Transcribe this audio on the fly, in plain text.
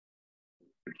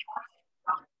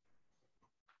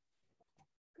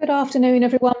Good afternoon,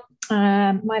 everyone.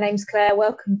 My name's Claire.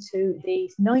 Welcome to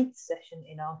the 9th session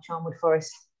in our Charnwood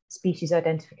Forest species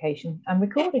identification and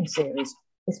recording series,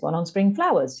 this one on spring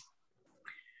flowers.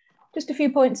 Just a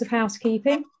few points of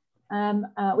housekeeping.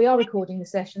 We are recording the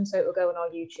session, so it will go on our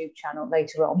YouTube channel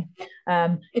later on.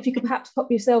 If you could perhaps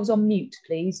pop yourselves on mute,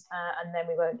 please, and then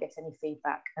we won't get any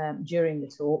feedback during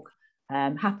the talk.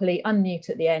 Happily unmute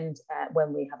at the end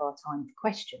when we have our time for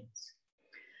questions.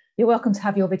 You're welcome to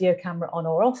have your video camera on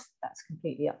or off. That's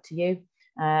completely up to you.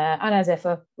 And as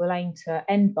ever, we'll aim to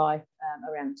end by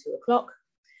around 2 o'clock.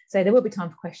 So there will be time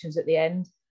for questions at the end.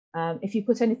 If you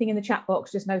put anything in the chat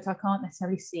box, just note I can't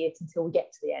necessarily see it until we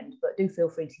get to the end, but do feel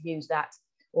free to use that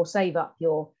or save up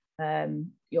your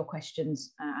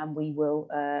questions and we will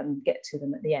get to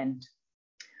them at the end.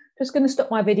 Just going to stop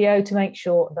my video to make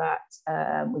sure that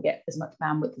we get as much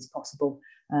bandwidth as possible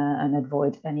and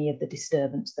avoid any of the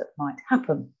disturbance that might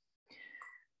happen.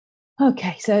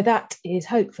 Okay, so that is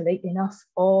hopefully enough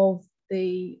of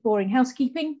the boring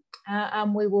housekeeping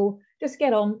and we will just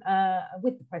get on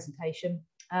with the presentation.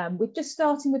 We're just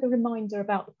starting with a reminder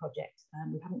about the project.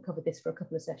 We haven't covered this for a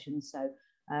couple of sessions, so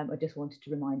I just wanted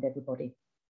to remind everybody.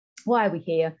 Why are we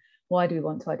here? Why do we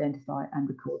want to identify and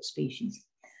record species?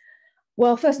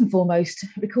 Well, first and foremost,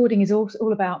 recording is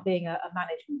all about being a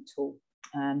management tool.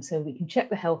 So we can check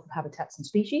the health of habitats and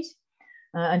species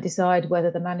and decide whether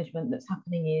the management that's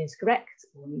happening is correct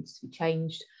or needs to be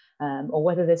changed, or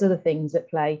whether there's other things at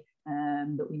play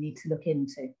that we need to look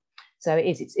into. So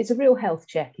it's a real health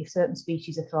check if certain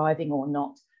species are thriving or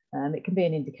not. It can be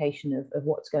an indication of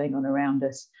what's going on around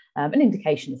us, an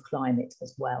indication of climate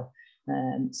as well.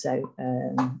 That's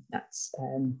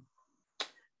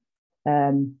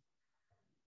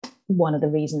one of the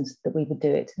reasons that we would do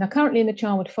it. Now, currently in the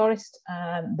Charnwood Forest,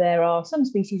 there are some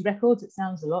species records. It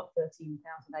sounds a lot,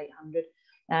 13,800,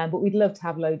 but we'd love to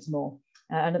have loads more.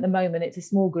 And at the moment, it's a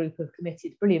small group of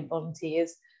committed, brilliant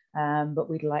volunteers, but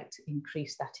we'd like to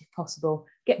increase that if possible,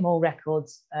 get more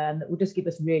records that will just give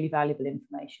us really valuable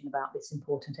information about this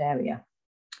important area.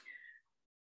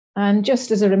 And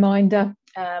just as a reminder,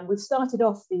 we've started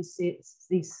off these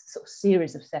sort of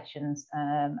series of sessions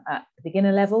at the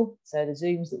beginner level. So the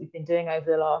Zooms that we've been doing over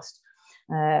the last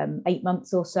 8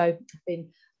 months or so have been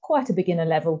quite a beginner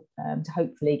level to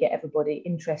hopefully get everybody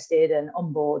interested and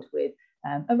on board with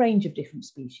a range of different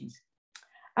species.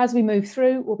 As we move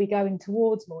through, we'll be going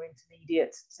towards more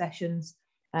intermediate sessions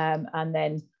and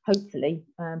then hopefully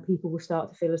people will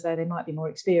start to feel as though they might be more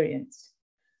experienced.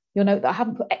 You'll note that I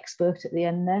haven't put expert at the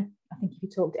end there. I think if you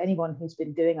talk to anyone who's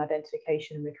been doing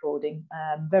identification and recording,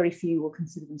 very few will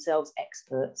consider themselves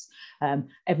experts.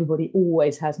 Everybody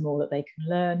always has more that they can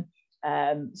learn.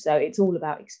 So it's all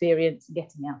about experience and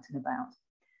getting out and about.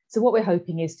 So what we're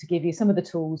hoping is to give you some of the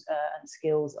tools and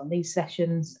skills on these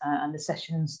sessions and the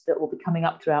sessions that will be coming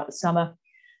up throughout the summer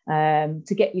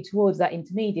to get you towards that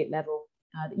intermediate level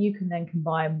that you can then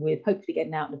combine with hopefully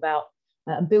getting out and about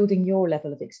and building your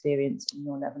level of experience and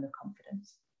your level of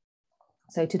confidence.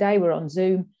 So today we're on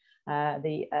Zoom.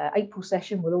 The April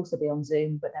session will also be on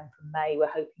Zoom, but then from May we're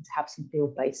hoping to have some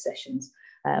field-based sessions,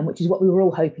 which is what we were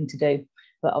all hoping to do.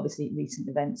 But obviously recent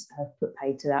events have put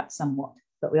paid to that somewhat.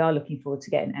 But we are looking forward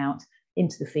to getting out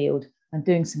into the field and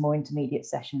doing some more intermediate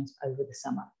sessions over the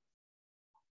summer.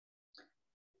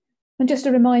 And just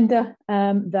a reminder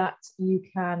that you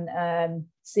can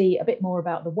see a bit more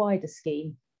about the wider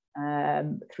scheme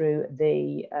through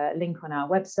the link on our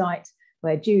website,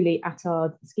 where Julie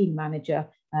Attard, the scheme manager,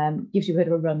 gives you a bit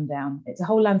of a rundown. It's a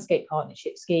whole landscape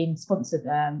partnership scheme sponsored,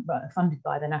 funded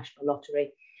by the National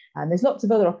Lottery. And there's lots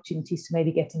of other opportunities to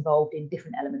maybe get involved in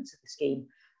different elements of the scheme.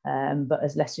 But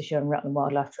as Leicestershire and Rutland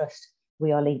Wildlife Trust,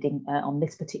 we are leading on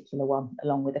this particular one,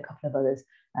 along with a couple of others,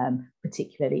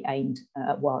 particularly aimed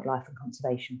at wildlife and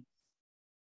conservation.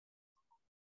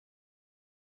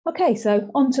 Okay, so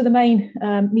on to the main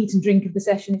meat and drink of the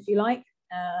session, if you like,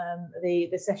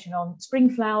 the session on spring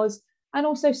flowers and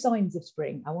also signs of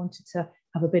spring. I wanted to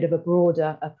have a bit of a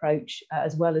broader approach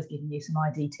as well as giving you some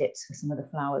ID tips for some of the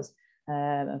flowers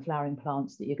and flowering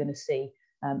plants that you're going to see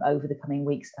over the coming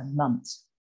weeks and months.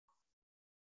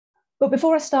 But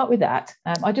before I start with that,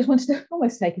 I just wanted to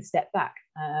almost take a step back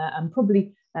and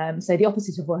probably say the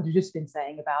opposite of what I've just been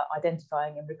saying about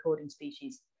identifying and recording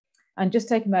species. And just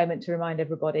take a moment to remind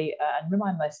everybody and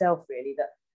remind myself really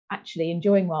that actually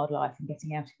enjoying wildlife and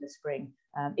getting out in the spring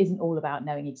isn't all about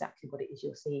knowing exactly what it is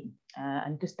you're seeing.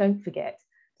 And just don't forget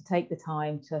to take the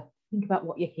time to think about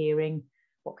what you're hearing,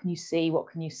 what can you see, what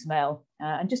can you smell,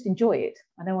 and just enjoy it.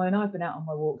 I know when I've been out on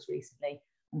my walks recently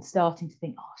and starting to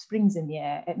think, oh, spring's in the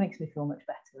air, it makes me feel much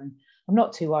better. And I'm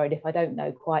not too worried if I don't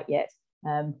know quite yet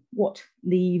what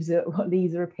leaves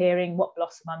are appearing, what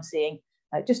blossom I'm seeing.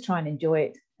 Just try and enjoy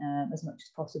it as much as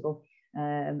possible.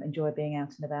 Enjoy being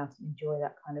out and about, and enjoy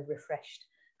that kind of refreshed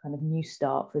kind of new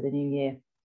start for the new year.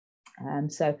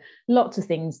 So lots of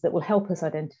things that will help us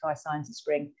identify signs of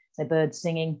spring. So birds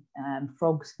singing,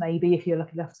 frogs maybe, if you're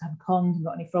lucky enough to have a pond and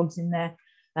got any frogs in there.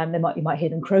 You might hear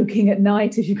them croaking at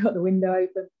night as you've got the window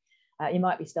open. You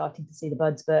might be starting to see the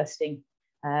buds bursting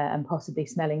and possibly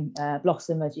smelling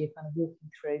blossom as you're kind of walking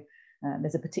through.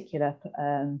 There's a particular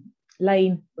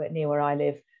lane near where I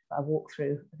live. I walk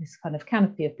through this kind of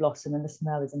canopy of blossom, and the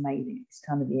smell is amazing at this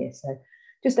time of year. So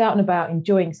just out and about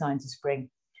enjoying signs of spring.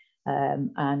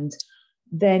 And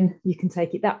then you can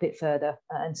take it that bit further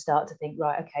and start to think,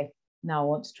 right, okay, now I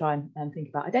want to try and think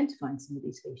about identifying some of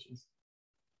these species.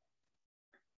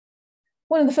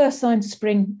 One of the first signs of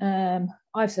spring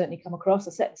I've certainly come across,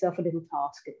 I set myself a little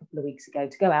task a couple of weeks ago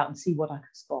to go out and see what I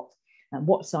could spot and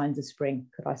what signs of spring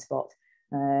could I spot,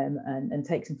 and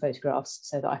take some photographs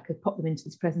so that I could pop them into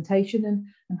this presentation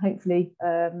and hopefully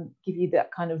give you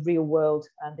that kind of real world,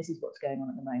 this is what's going on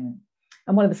at the moment.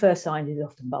 And one of the first signs is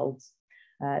often bulbs.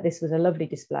 This was a lovely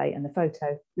display, and the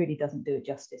photo really doesn't do it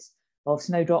justice, of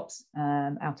snowdrops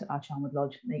out at our Charnwood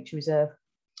Lodge Nature Reserve.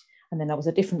 And then there was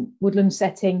a different woodland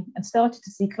setting, and started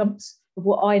to see clumps of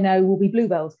what I know will be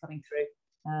bluebells coming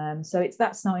through. So it's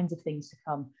that signs of things to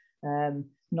come,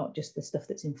 not just the stuff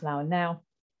that's in flower now,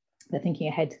 but thinking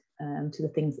ahead to the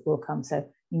things that will come. So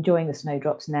enjoying the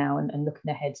snowdrops now and looking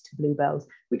ahead to bluebells,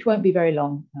 which won't be very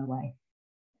long away.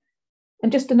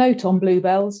 And just a note on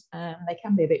bluebells, they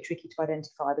can be a bit tricky to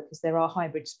identify because there are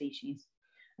hybrid species,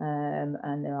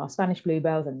 and there are Spanish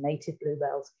bluebells and native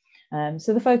bluebells.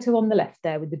 So the photo on the left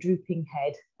there with the drooping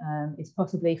head is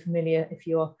possibly familiar if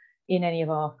you're in any of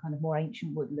our kind of more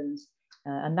ancient woodlands,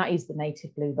 and that is the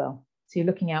native bluebell. So you're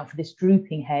looking out for this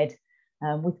drooping head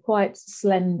with quite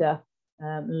slender,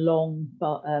 long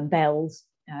bells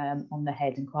on the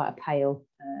head, and quite a pale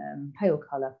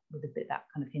colour with a bit that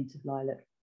kind of hint of lilac.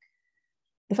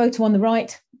 The photo on the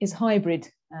right is hybrid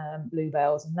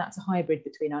bluebells, and that's a hybrid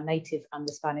between our native and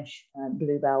the Spanish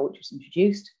bluebell, which was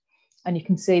introduced. And you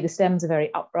can see the stems are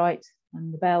very upright,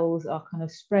 and the bells are kind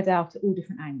of spread out at all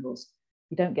different angles.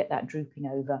 You don't get that drooping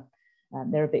over.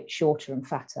 They're a bit shorter and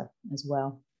fatter as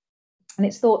well. And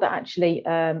it's thought that actually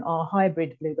our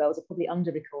hybrid bluebells are probably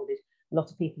under-recorded. A lot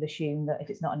of people assume that if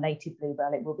it's not a native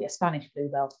bluebell, it will be a Spanish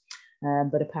bluebell.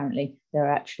 But apparently there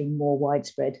are actually more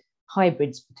widespread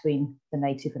hybrids between the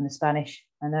native and the Spanish,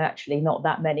 and there are actually not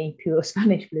that many pure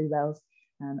Spanish bluebells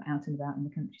out and about in the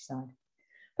countryside.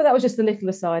 But that was just a little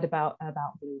aside about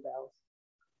bluebells.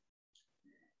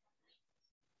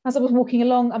 As I was walking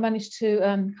along, I managed to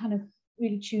kind of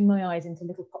really tune my eyes into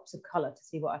little pops of colour to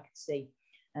see what I could see,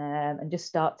 and just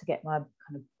start to get my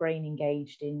kind of brain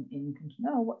engaged in thinking,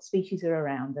 oh, what species are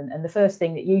around? And the first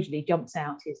thing that usually jumps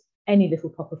out is any little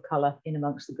pop of colour in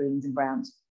amongst the greens and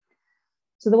browns.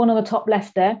 So the one on the top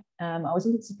left there, I was a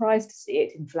little surprised to see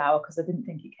it in flower because I didn't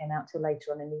think it came out till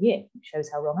later on in the year, which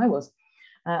shows how wrong I was.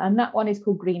 And that one is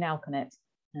called green alkanet,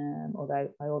 although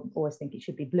I always think it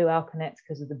should be blue alkanet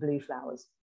because of the blue flowers.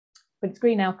 But it's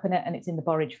green alkanet, and it's in the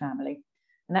borage family.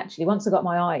 And actually, once I got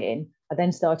my eye in, I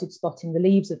then started spotting the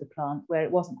leaves of the plant where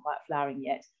it wasn't quite flowering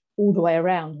yet, all the way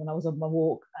around when I was on my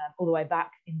walk, all the way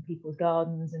back in people's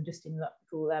gardens and just in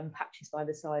little patches by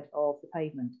the side of the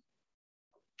pavement.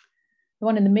 The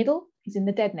one in the middle is in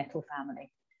the dead nettle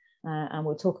family, and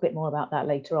we'll talk a bit more about that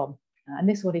later on. And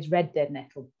this one is red dead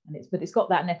nettle, but it's got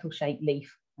that nettle-shaped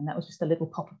leaf, and that was just a little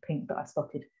pop of pink that I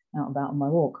spotted out and about on my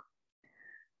walk.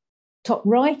 Top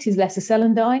right is lesser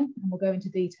celandine, and we'll go into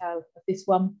detail of this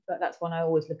one, but that's one I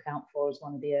always look out for as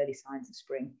one of the early signs of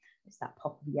spring. It's that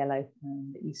pop of yellow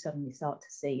that you suddenly start to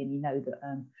see, and you know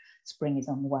that spring is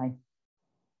on the way.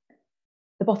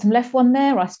 The bottom left one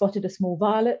there, I spotted a small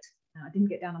violet. I didn't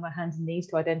get down on my hands and knees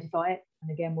to identify it,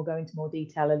 and again we'll go into more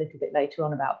detail a little bit later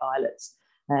on about violets.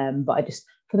 But I just,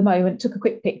 for the moment, took a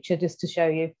quick picture just to show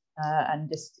you, and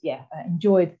just,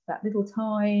 enjoyed that little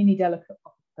tiny delicate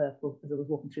pop of purple as I was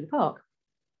walking through the park.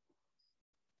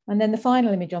 And then the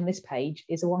final image on this page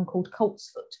is a one called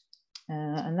coltsfoot,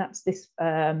 and that's this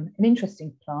an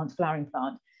interesting plant, flowering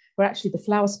plant, where actually the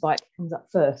flower spike comes up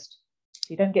first.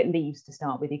 So you don't get leaves to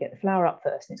start with, you get the flower up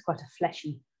first, and it's quite a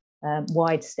fleshy,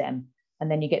 wide stem,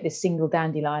 and then you get this single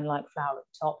dandelion-like flower at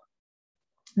the top.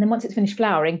 And then once it's finished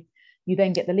flowering, you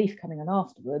then get the leaf coming on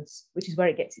afterwards, which is where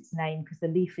it gets its name, because the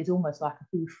leaf is almost like a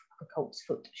hoof, like a colt's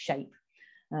foot shape.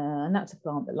 And that's a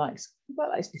plant that likes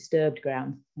disturbed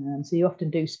ground. So you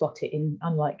often do spot it in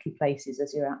unlikely places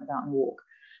as you're out and about and walk.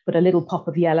 but a little pop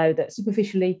of yellow that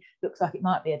superficially looks like it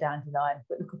might be a dandelion,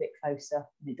 but look a bit closer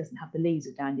and it doesn't have the leaves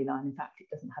of dandelion. In fact, it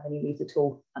doesn't have any leaves at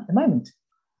all at the moment.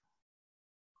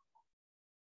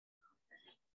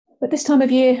 But this time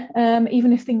of year,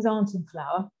 even if things aren't in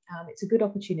flower, it's a good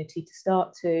opportunity to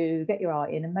start to get your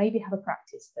eye in and maybe have a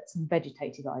practice at some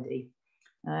vegetative ID.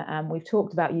 And we've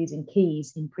talked about using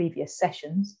keys in previous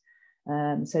sessions.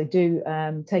 So do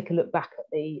take a look back at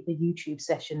the YouTube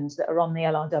sessions that are on the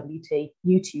LRWT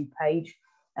YouTube page.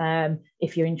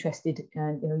 If you're interested,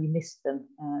 you missed them.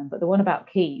 But the one about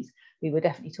keys, we were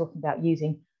definitely talking about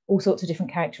using all sorts of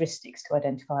different characteristics to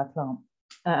identify a plant.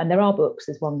 And there are books.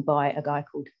 There's one by a guy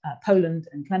called Poland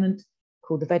and Clement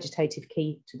called The Vegetative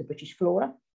Key to the British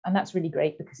Flora. And that's really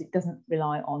great because it doesn't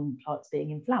rely on plants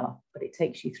being in flower, but it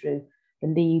takes you through the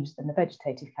leaves and the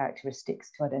vegetative characteristics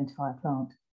to identify a plant.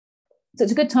 So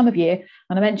it's a good time of year.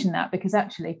 And I mention that because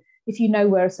actually, if you know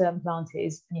where a certain plant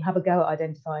is and you have a go at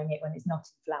identifying it when it's not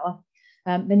in flower,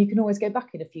 then you can always go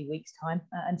back in a few weeks' time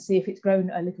and see if it's grown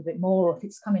a little bit more or if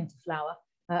it's come into flower.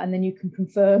 And then you can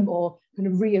confirm or kind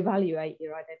of reevaluate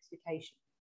your identification.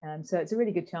 So it's a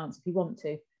really good chance if you want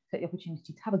to take the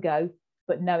opportunity to have a go,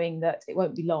 but knowing that it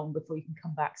won't be long before you can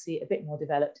come back, see it a bit more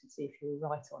developed and see if you're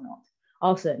right or not.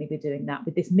 I'll certainly be doing that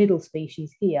with this middle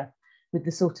species here, with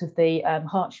the sort of the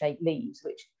heart-shaped leaves,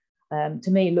 which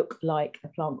to me look like a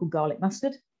plant called garlic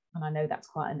mustard. And I know that's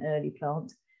quite an early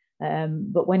plant.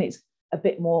 But when it's a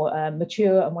bit more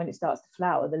mature and when it starts to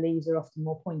flower, the leaves are often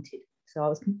more pointed. So I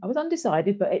was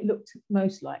undecided, but it looked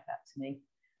most like that to me.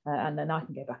 And then I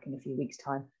can go back in a few weeks'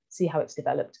 time, see how it's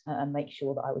developed and make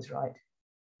sure that I was right.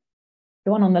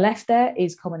 The one on the left there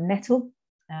is common nettle.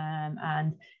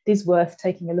 And it is worth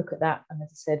taking a look at that. And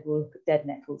as I said, we'll look at dead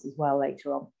nettles as well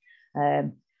later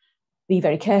on. Be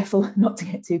very careful not to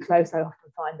get too close. I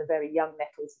often find the very young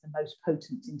nettles are the most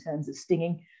potent in terms of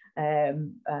stinging.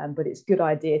 But it's a good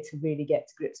idea to really get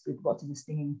to grips with what is a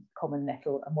stinging common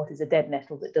nettle and what is a dead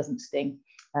nettle that doesn't sting,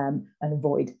 and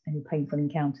avoid any painful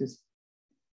encounters.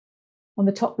 On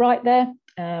the top right there,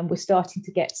 we're starting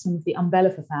to get some of the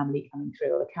umbellifer family coming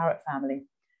through, or the carrot family.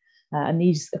 And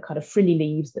these are kind of frilly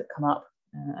leaves that come up,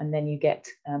 and then you get,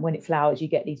 when it flowers, you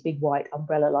get these big white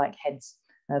umbrella-like heads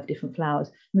of different flowers.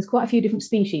 And there's quite a few different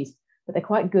species, but they're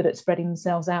quite good at spreading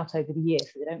themselves out over the year,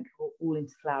 so they don't all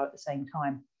into flower at the same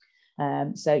time.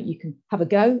 So you can have a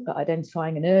go at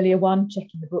identifying an earlier one,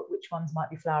 checking the book which ones might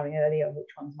be flowering earlier and which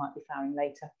ones might be flowering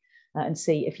later, and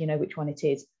see if you know which one it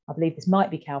is. I believe this might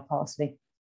be cow parsley,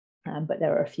 but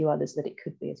there are a few others that it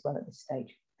could be as well at this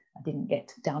stage. I didn't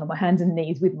get down on my hands and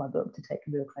knees with my book to take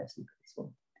a real close look at this one.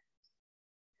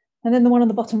 And then the one on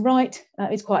the bottom right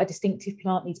is quite a distinctive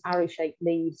plant, these arrow-shaped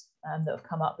leaves that have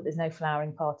come up, but there's no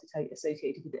flowering part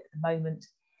associated with it at the moment.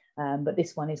 But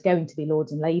this one is going to be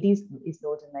Lords and Ladies. It is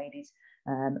Lords and Ladies.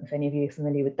 If any of you are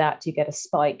familiar with that, you get a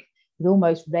spike with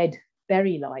almost red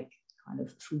berry-like kind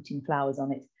of fruiting flowers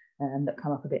on it that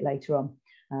come up a bit later on.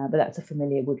 But that's a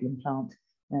familiar woodland plant.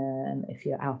 If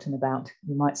you're out and about,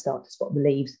 you might start to spot the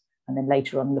leaves and then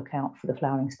later on look out for the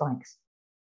flowering spikes.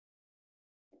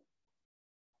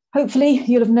 Hopefully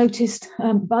you'll have noticed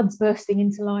buds bursting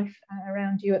into life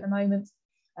around you at the moment.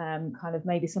 Kind of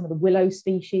maybe some of the willow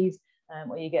species,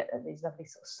 where you get these lovely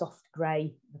sort of soft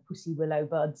grey, the pussy willow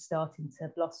buds starting to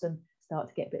blossom, start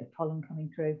to get a bit of pollen coming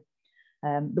through.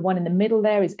 The one in the middle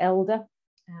there is elder.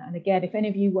 And again, if any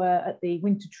of you were at the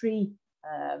winter tree,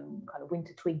 kind of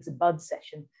winter twigs and buds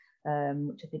session,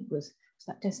 which I think was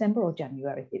that December or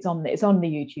January? It's on the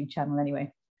YouTube channel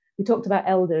anyway. We talked about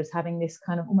elder as having this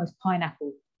kind of almost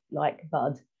pineapple-like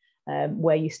bud,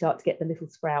 where you start to get the little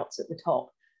sprouts at the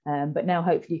top. But now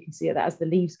hopefully you can see that as the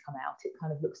leaves come out, it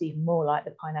kind of looks even more like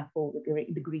the pineapple.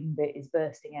 The green bit is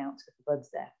bursting out of the buds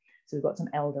there. So we've got some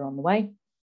elder on the way.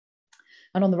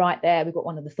 And on the right there, we've got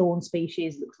one of the thorn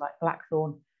species, looks like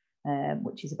blackthorn,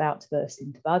 which is about to burst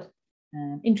into bud.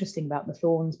 Interesting about the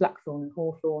thorns, blackthorn and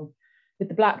hawthorn. With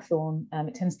the blackthorn,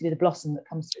 it tends to be the blossom that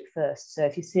comes through first. So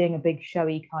if you're seeing a big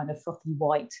showy kind of frothy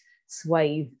white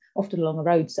swathe, often along a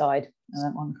roadside,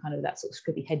 on kind of that sort of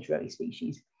scrubby hedgerowy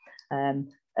species,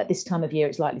 at this time of year,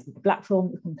 it's likely to be the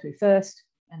blackthorn that come through first,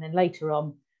 and then later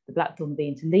on, the blackthorn will be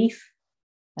into leaf,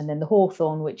 and then the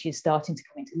hawthorn, which is starting to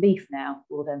come into leaf now,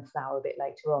 will then flower a bit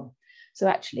later on. So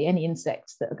actually, any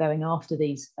insects that are going after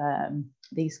these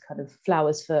kind of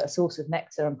flowers for a source of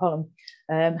nectar and pollen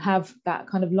have that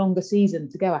kind of longer season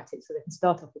to go at it, so they can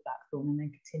start off with blackthorn and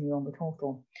then continue on with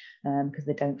hawthorn, because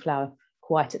they don't flower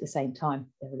quite at the same time.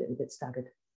 They're a little bit staggered.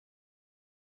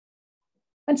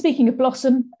 And speaking of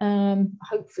blossom,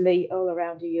 hopefully all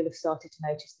around you, you'll have started to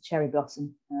notice the cherry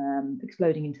blossom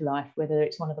exploding into life, whether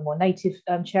it's one of the more native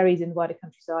cherries in the wider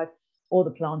countryside, or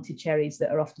the planted cherries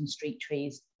that are often street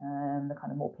trees, the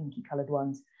kind of more pinky coloured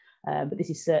ones. But this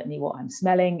is certainly what I'm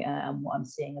smelling and what I'm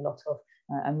seeing a lot of.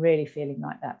 I'm really feeling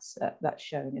like that's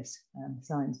showing us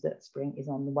signs that spring is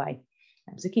on the way.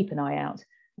 So keep an eye out.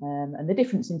 And the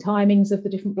difference in timings of the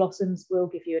different blossoms will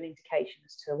give you an indication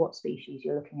as to what species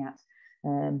you're looking at,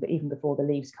 but even before the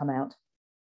leaves come out.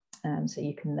 So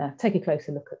you can take a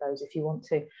closer look at those if you want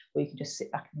to, or you can just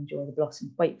sit back and enjoy the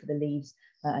blossom, wait for the leaves,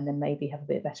 and then maybe have a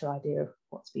bit better idea of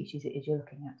what species it is you're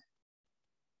looking at.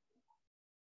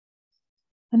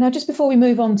 And now, just before we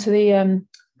move on to the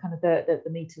kind of the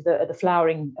meat of the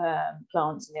flowering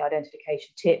plants and the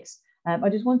identification tips, I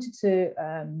just wanted to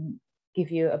give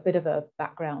you a bit of a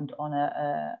background on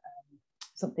a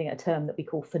term that we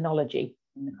call phenology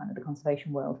in the kind of the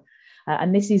conservation world.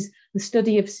 And this is the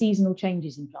study of seasonal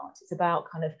changes in plants. It's about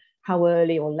kind of how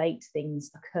early or late things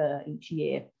occur each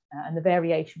year and the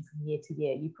variation from year to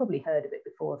year. You've probably heard of it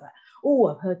before, that, oh,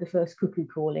 I've heard the first cuckoo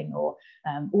calling, or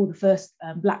the first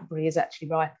blackberry is actually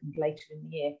ripened later in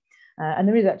the year. And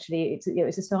there is actually,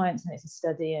 it's a science and it's a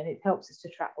study, and it helps us to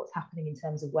track what's happening in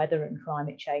terms of weather and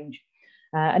climate change.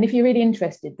 And if you're really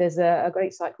interested, there's a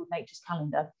great site called Nature's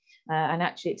Calendar, and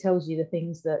actually it tells you the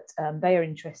things that they are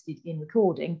interested in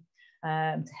recording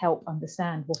to help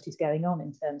understand what is going on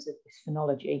in terms of this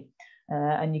phenology.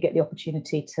 And you get the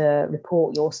opportunity to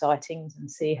report your sightings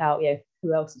and see how,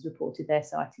 who else has reported their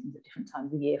sightings at different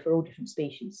times of the year for all different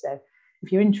species. So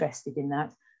if you're interested in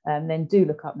that, then do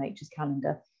look up Nature's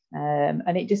Calendar.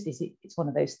 And it just is, it's one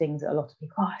of those things that a lot of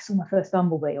people, I saw my first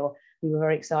bumblebee, or we were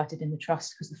very excited in the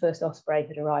trust because the first osprey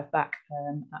had arrived back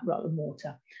at Rutland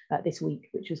Water this week,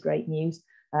 which was great news.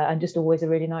 And just always a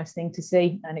really nice thing to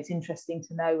see. And it's interesting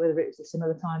to know whether it was a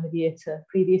similar time of year to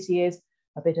previous years,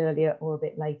 a bit earlier or a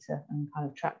bit later, and kind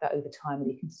of track that over time, and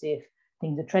you can see if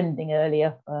things are trending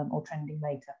earlier or trending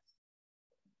later.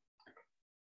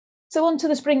 So on to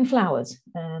the spring flowers,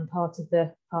 part of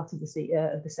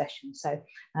the session. So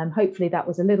hopefully that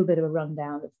was a little bit of a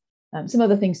rundown of some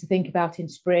other things to think about in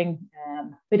spring, a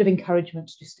bit of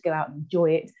encouragement just to go out and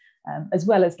enjoy it, as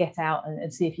well as get out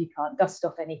and see if you can't dust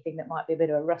off anything that might be a bit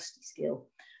of a rusty skill,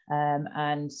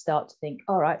 and start to think,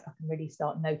 all right, I can really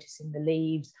start noticing the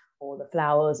leaves or the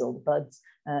flowers or the buds,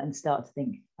 and start to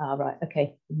think, right,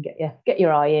 okay, you can get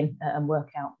your eye in and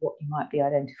work out what you might be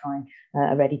identifying,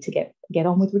 ready to get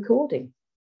on with recording.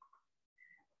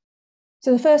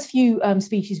 So the first few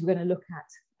species we're going to look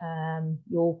at,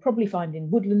 you'll probably find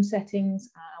in woodland settings,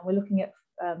 and we're looking at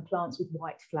plants with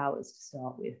white flowers to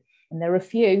start with. And there are a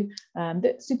few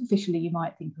that superficially you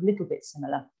might think a little bit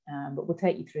similar, but we'll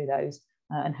take you through those,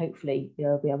 and hopefully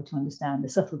you'll be able to understand the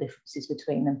subtle differences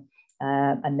between them.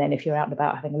 And then if you're out and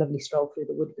about having a lovely stroll through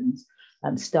the woodlands,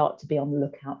 start to be on the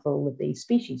lookout for all of these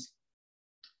species.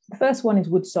 The first one is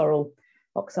wood sorrel,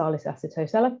 Oxalis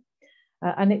acetosella,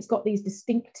 and it's got these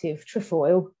distinctive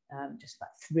trefoil, just like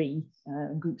three,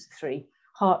 groups of three,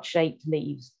 heart-shaped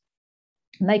leaves.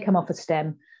 And they come off a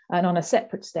stem, and on a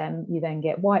separate stem, you then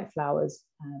get white flowers,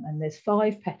 and there's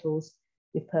 5 petals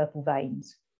with purple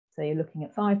veins. So you're looking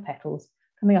at 5 petals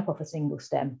coming up off a single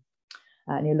stem.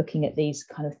 And you're looking at these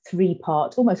kind of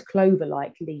 3-part, almost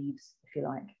clover-like leaves, if you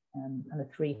like, kind of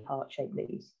 3 heart-shaped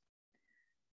leaves.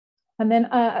 And then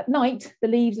at night, the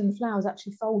leaves and the flowers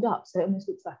actually fold up, so it almost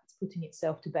looks like it's putting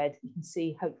itself to bed. You can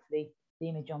see, hopefully, the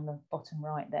image on the bottom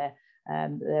right there.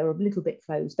 They're a little bit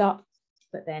closed up,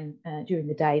 but then during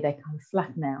the day, they kind of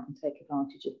flatten out and take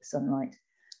advantage of the sunlight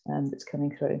that's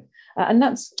coming through. And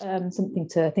that's something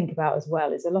to think about as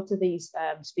well, is a lot of these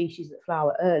species that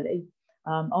flower early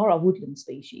are our woodland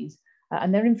species,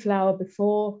 and they're in flower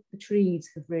before the trees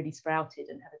have really sprouted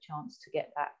and had a chance to get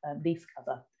that leaf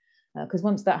cover, because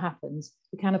once that happens,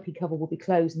 the canopy cover will be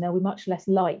closed and there'll be much less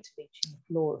light reaching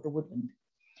the floor of the woodland.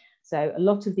 So a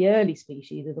lot of the early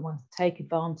species are the ones that take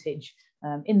advantage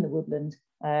in the woodland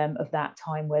of that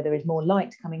time where there is more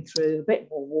light coming through, a bit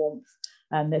more warmth,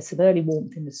 and there's some early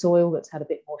warmth in the soil that's had a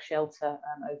bit more shelter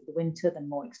over the winter than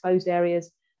more exposed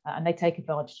areas, and they take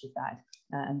advantage of that.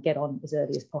 And get on as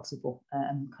early as possible,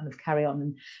 and kind of carry on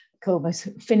and almost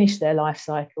finish their life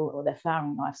cycle or their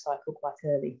flowering life cycle quite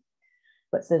early.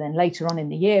 But so then later on in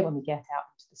the year, when we get out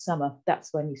into the summer,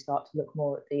 that's when you start to look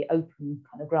more at the open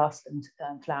kind of grassland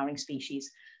flowering species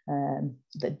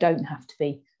that don't have to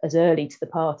be as early to the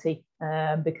party,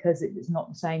 because it's not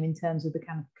the same in terms of the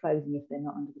canopy closing if they're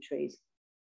not under the trees.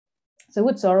 So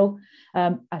wood sorrel,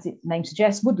 as its name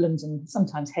suggests, woodlands and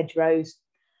sometimes hedgerows.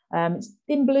 It's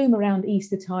in bloom around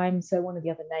Easter time, so one of the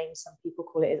other names some people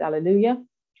call it is Alleluia,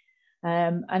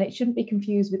 and it shouldn't be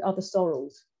confused with other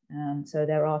sorrels. So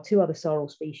there are 2 other sorrel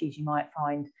species you might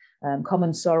find,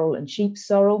 common sorrel and sheep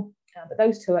sorrel, but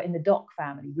those two are in the dock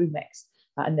family, Rumex,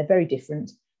 and they're very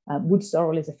different. Wood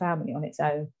sorrel is a family on its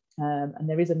own, and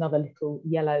there is another little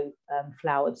yellow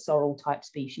flowered sorrel type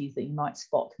species that you might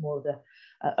spot, more of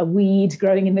a weed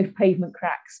growing in the pavement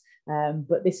cracks.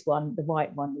 But this one, the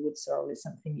white one, the wood sorrel, is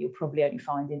something you'll probably only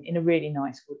find in a really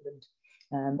nice woodland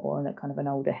or in a kind of an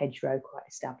older hedgerow, quite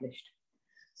established.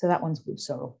 So that one's wood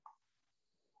sorrel.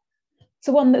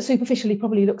 So one that superficially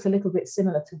probably looks a little bit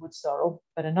similar to wood sorrel,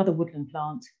 but another woodland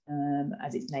plant,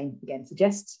 as its name again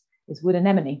suggests, is wood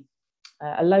anemone,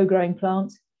 a low-growing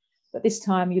plant, but this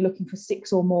time you're looking for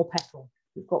 6 or more petals.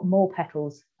 We've got more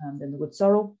petals than the wood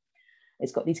sorrel.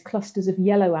 It's got these clusters of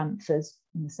yellow anthers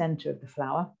in the centre of the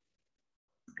flower,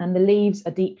 and the leaves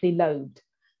are deeply lobed.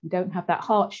 You don't have that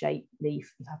heart-shaped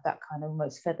leaf, you have that kind of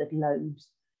almost feathered lobes.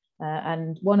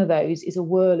 And one of those is a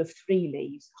whorl of 3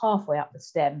 leaves halfway up the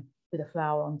stem with a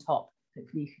flower on top.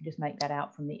 Hopefully you can just make that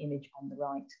out from the image on the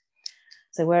right.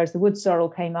 So whereas the wood sorrel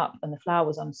came up and the flower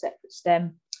was on a separate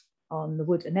stem, on the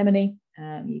wood anemone,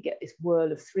 you get this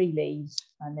whorl of 3 leaves,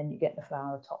 and then you get the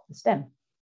flower atop the stem.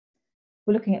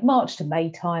 We're looking at March to May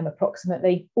time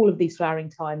approximately. All of these flowering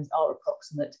times are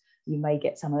approximate. You may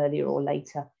get some earlier or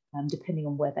later, depending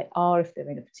on where they are, if they're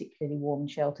in a particularly warm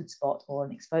and sheltered spot or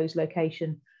an exposed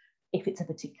location, if it's a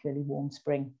particularly warm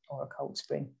spring or a cold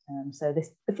spring. So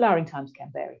the flowering times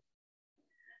can vary.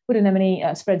 Wood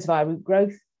anemone spreads via root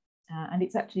growth, and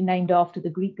it's actually named after the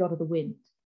Greek god of the wind,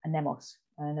 Anemos.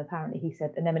 And apparently he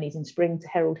said anemones in spring to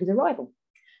herald his arrival.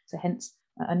 So hence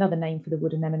another name for the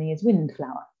wood anemone is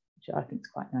windflower, which I think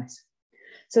is quite nice.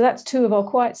 So that's 2 of our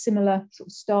quite similar sort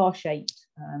of star-shaped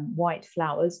white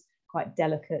flowers, quite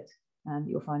delicate, that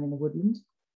you'll find in the woodland.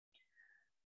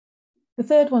 The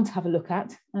third one to have a look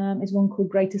at is one called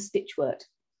greater stitchwort,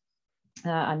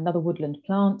 another woodland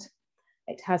plant.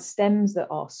 It has stems that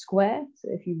are square, so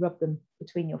if you rub them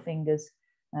between your fingers,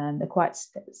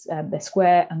 they're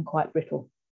square and quite brittle.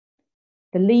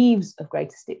 The leaves of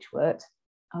greater stitchwort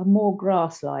are more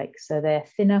grass-like, so they're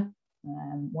thinner.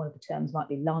 One of the terms might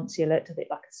be lanceolate, a bit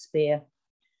like a spear,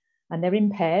 and they're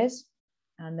in pairs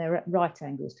and they're at right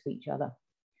angles to each other.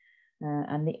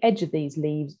 And the edge of these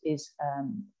leaves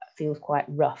feels quite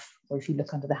rough, or if you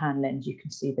look under the hand lens, you can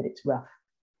see that it's rough.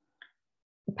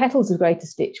 The petals of greater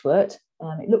stitchwort,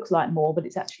 it looks like more, but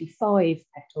it's actually 5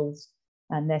 petals,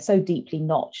 and they're so deeply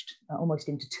notched, almost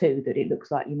into 2, that it looks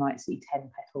like you might see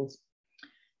 10 petals.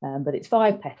 But it's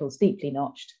 5 petals, deeply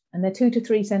notched, and they're 2 to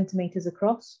 3 centimetres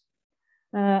across.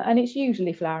 And it's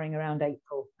usually flowering around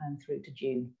April and through to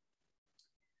June.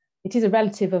 It is a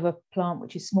relative of a plant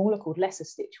which is smaller called lesser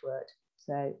stitchwort.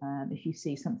 So if you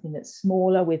see something that's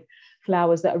smaller with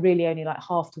flowers that are really only like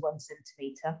 1/2 to 1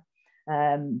 centimetre,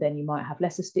 then you might have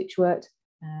lesser stitchwort.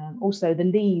 Also, the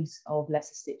leaves of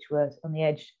lesser stitchwort on the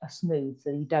edge are smooth,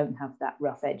 so you don't have that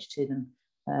rough edge to them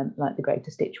like the greater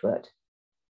stitchwort.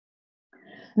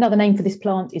 Another name for this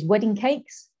plant is wedding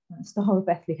cakes, Star of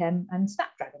Bethlehem, and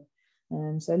snapdragon.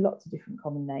 So lots of different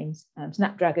common names.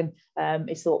 Snapdragon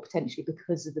is thought potentially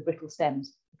because of the brittle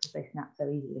stems, because they snap so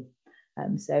easily.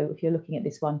 So if you're looking at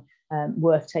this one,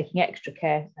 worth taking extra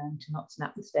care to not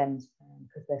snap the stems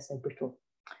because they're so brittle.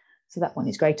 So that one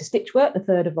is greater stitchwort, the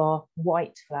third of our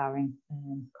white flowering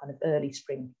kind of early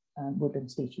spring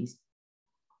woodland species.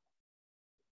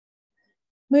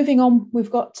 Moving on,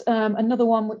 we've got another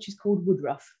one which is called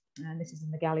woodruff, and this is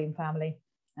in the Gallium family,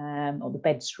 or the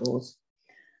bedstraws.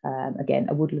 Again,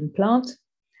 a woodland plant.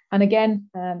 And again,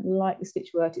 like the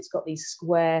stitchwort, it's got these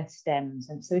square stems.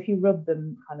 And so if you rub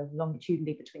them kind of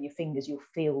longitudinally between your fingers, you'll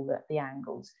feel that the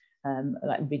angles,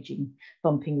 like ridging,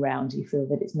 bumping round, you feel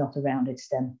that it's not a rounded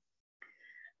stem.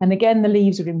 And again, the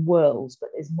leaves are in whorls, but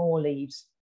there's more leaves.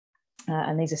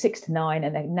 And these are 6 to 9,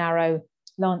 and they're narrow,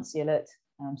 lanceolate,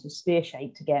 so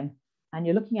spear-shaped again. And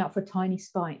you're looking out for a tiny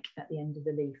spike at the end of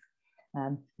the leaf.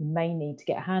 You may need to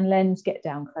get a hand lens, get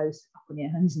down close, up on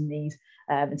your hands and knees,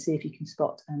 and see if you can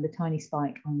spot the tiny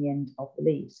spike on the end of the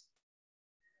leaves.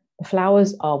 The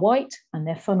flowers are white and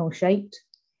they're funnel-shaped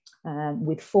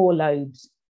with 4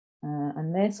 lobes.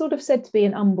 And they're sort of said to be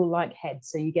an umbel-like head.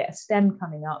 So you get a stem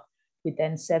coming up with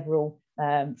then several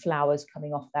flowers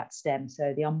coming off that stem.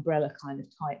 So the umbrella kind of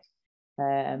type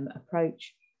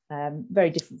approach. Very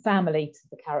different family to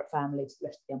the carrot family, to the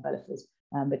rest of the umbellifers.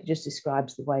 But it just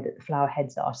describes the way that the flower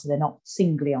heads are. So they're not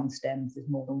singly on stems, there's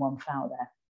more than one flower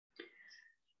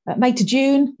there. May to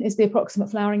June is the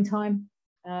approximate flowering time.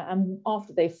 And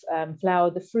after they've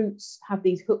flowered, the fruits have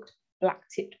these hooked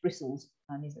black-tipped bristles,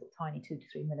 and these little tiny 2 to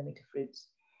 3 millimetre fruits.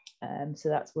 So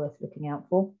that's worth looking out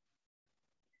for.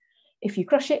 If you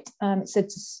crush it, it's said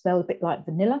to smell a bit like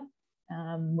vanilla,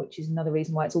 which is another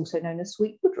reason why it's also known as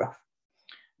sweet woodruff.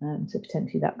 So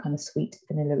potentially that kind of sweet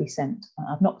vanilla-y scent.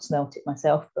 I've not smelt it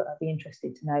myself, but I'd be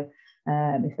interested to know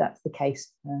if that's the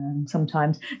case.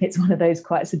 Sometimes it's one of those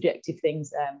quite subjective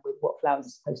things with what flowers are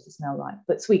supposed to smell like.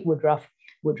 But sweet woodruff,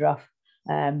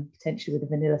 potentially with a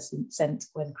vanilla scent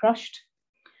when crushed.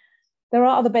 There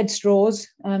are other bed straws,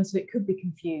 so it could be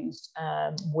confused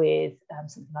with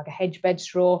something like a hedge bed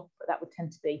straw, but that would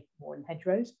tend to be more in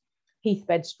hedgerows. Heath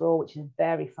bed straw, which is a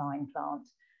very fine plant,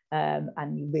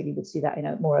 and you really would see that in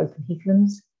more open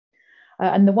heathlands.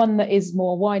 And the one that is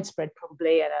more widespread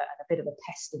probably, and a bit of a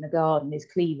pest in the garden, is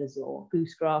cleavers or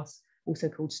goosegrass, also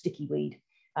called sticky weed.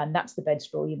 And that's the bed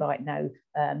straw you might know,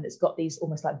 that's got these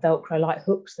almost like Velcro-like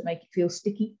hooks that make it feel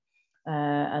sticky.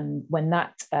 And when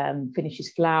that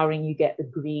finishes flowering, you get the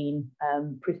green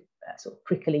sort of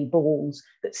prickly balls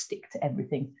that stick to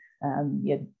everything,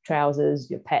 your trousers,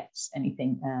 your pets,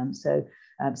 anything. So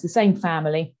it's the same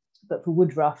family, but for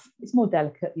woodruff, it's more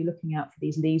delicate. You're looking out for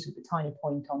these leaves with a tiny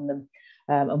point on them,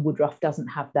 and woodruff doesn't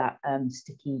have that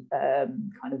sticky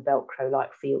kind of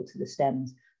Velcro-like feel to the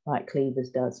stems like cleavers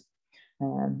does.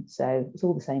 So it's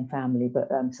all the same family, but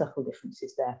subtle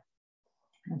differences there.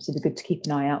 So it'd be good to keep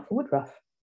an eye out for woodruff.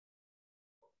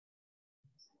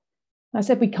 I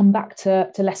said we come back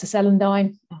to lesser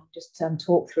celandine. I'll just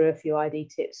talk through a few ID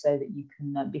tips so that you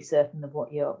can be certain of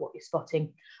what you're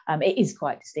spotting. It is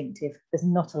quite distinctive. There's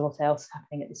not a lot else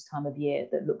happening at this time of year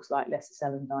that looks like lesser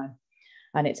celandine,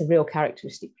 and it's a real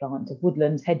characteristic plant of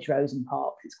woodlands, hedgerows, and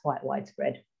parks. It's quite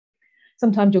widespread.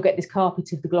 Sometimes you'll get this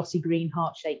carpet of the glossy green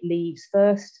heart-shaped leaves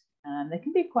first. They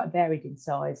can be quite varied in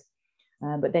size.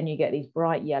 But then you get these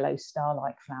bright yellow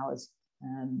star-like flowers.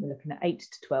 We're looking at 8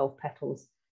 to 12 petals,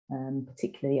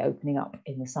 particularly opening up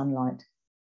in the sunlight.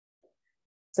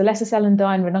 So lesser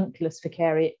celandine ranunculus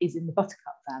ficaria is in the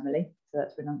buttercup family, so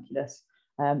that's ranunculus.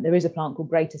 There is a plant called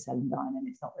greater celandine, and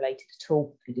it's not related at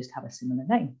all. They just have a similar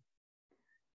name.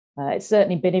 It's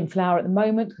certainly been in flower at the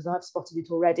moment because I've spotted it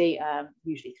already,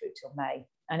 usually through till May.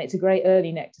 And it's a great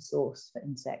early nectar source for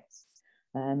insects.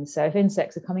 So if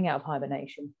insects are coming out of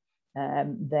hibernation,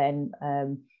 then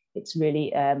it's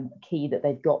really key that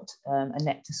they've got a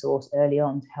nectar source early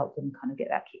on to help them kind of get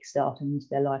that kickstart into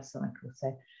their life cycle.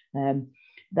 So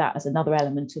that as another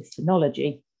element of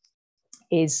phenology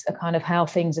is a kind of how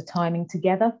things are timing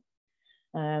together.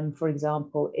 For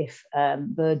example, if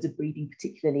birds are breeding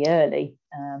particularly early,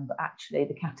 but actually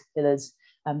the caterpillars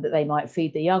that they might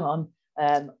feed the young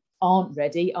on aren't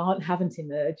ready, haven't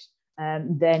emerged,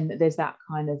 then there's that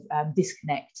kind of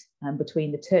disconnect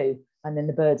between the two, and then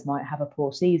the birds might have a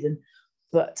poor season.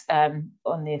 But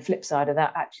on the flip side of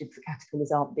that, actually, if the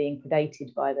caterpillars aren't being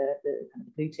predated by the kind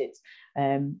of blue-tits,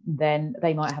 then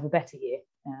they might have a better year.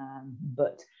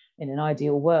 But in an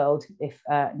ideal world, if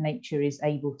nature is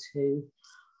able to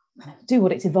do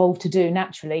what it's evolved to do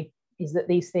naturally, is that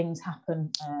these things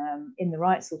happen in the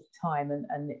right sort of time,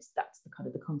 and that's the kind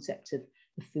of the concept of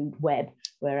the food web,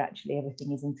 where actually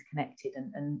everything is interconnected,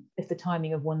 and if the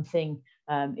timing of one thing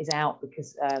is out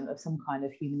because of some kind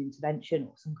of human intervention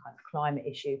or some kind of climate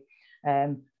issue,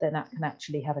 then that can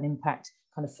actually have an impact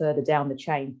kind of further down the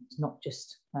chain. It's not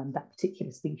just that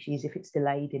particular species. If it's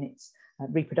delayed in its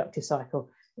reproductive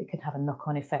cycle, it can have a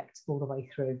knock-on effect all the way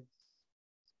through.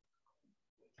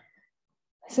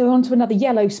 So on to another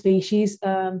yellow species,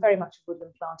 very much a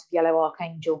woodland plant of yellow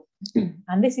archangel.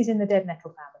 And this is in the dead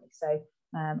nettle family. So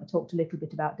I talked a little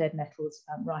bit about dead nettles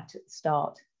right at the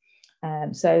start.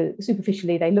 So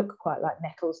superficially, they look quite like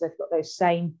nettles. They've got those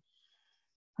same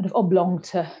kind of oblong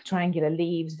to triangular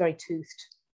leaves, very toothed,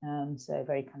 so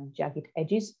very kind of jagged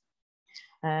edges.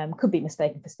 Could be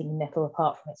mistaken for stinging nettle,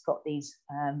 apart from it's got these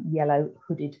yellow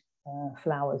hooded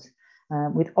flowers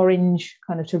with orange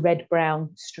kind of to red-brown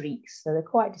streaks. So they're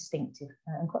quite distinctive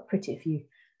and quite pretty if you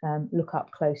look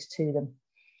up close to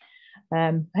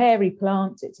them. Hairy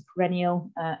plant, it's a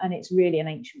perennial, and it's really an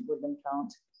ancient woodland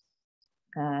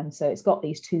plant. So it's got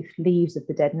these toothed leaves of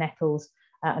the dead nettles,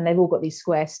 and they've all got these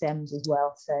square stems as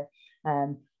well. So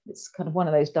it's kind of one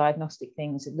of those diagnostic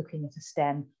things of looking at a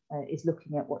stem, is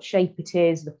looking at what shape it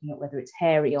is, looking at whether it's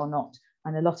hairy or not.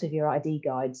 And a lot of your ID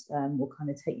guides will kind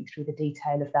of take you through the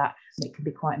detail of that. And it can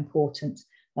be quite important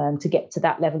to get to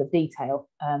that level of detail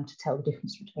to tell the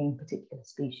difference between particular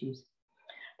species.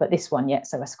 But this one, yeah,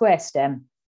 so a square stem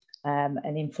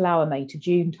and in flower May to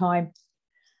June time.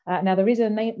 Now there is a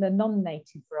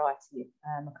non-native variety,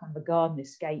 a kind of a garden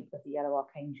escape of the yellow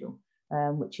archangel,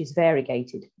 which is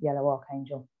variegated yellow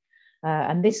archangel.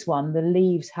 And this one, the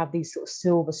leaves have these sort of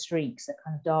silver streaks, they're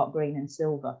kind of dark green and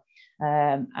silver.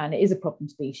 And it is a problem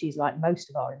species like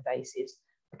most of our invasives,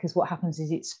 because what happens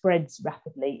is it spreads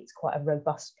rapidly. It's quite a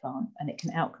robust plant and it can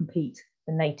outcompete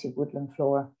the native woodland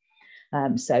flora.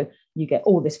 So you get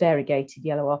all this variegated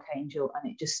yellow archangel,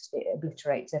 and it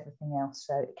obliterates everything else.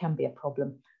 So it can be a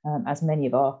problem, as many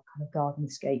of our kind of garden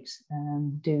escapes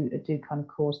do kind of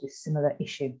cause this similar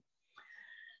issue.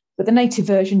 But the native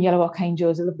version, yellow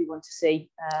archangel, is a lovely one to see.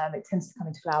 It tends to come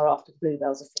into flower after the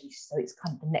bluebells are finished, so it's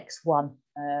kind of the next one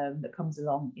that comes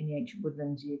along in the ancient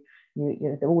woodlands.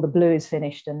 All the blue is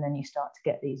finished, and then you start to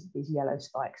get these yellow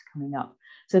spikes coming up.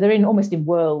 So they're almost in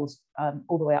whorls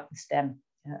all the way up the stem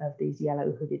of these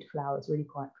yellow hooded flowers, really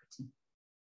quite pretty.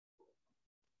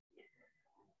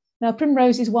 Now,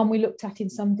 primrose is one we looked at in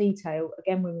some detail,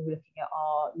 again, when we were looking at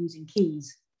our using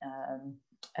keys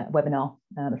webinar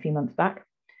a few months back.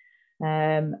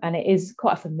 And it is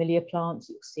quite a familiar plant.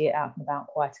 You'll see it out and about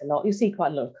quite a lot. You'll see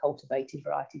quite a lot of cultivated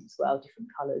varieties as well, different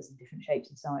colours and different shapes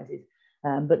and sizes.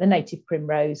 But the native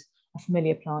primrose, a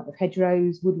familiar plant of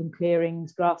hedgerows, woodland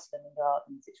clearings, grassland and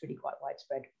gardens. It's really quite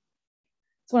widespread.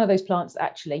 It's one of those plants that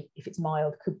actually, if it's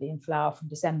mild, could be in flower from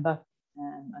December.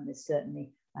 And there's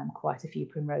certainly quite a few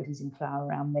primroses in flower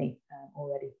around me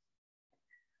already.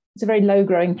 It's a very low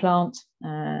growing plant,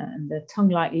 and the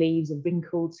tongue-like leaves are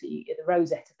wrinkled, so the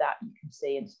rosette of that you can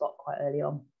see and spot quite early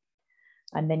on.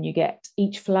 And then you get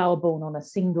each flower borne on a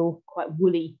single, quite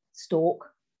woolly stalk,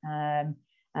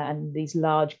 and these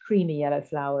large creamy yellow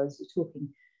flowers, you're talking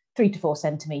 3 to 4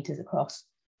 centimetres across,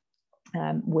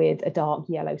 with a dark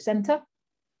yellow centre.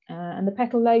 And the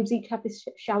petal lobes each have this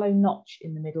shallow notch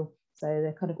in the middle, so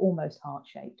they're kind of almost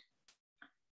heart-shaped.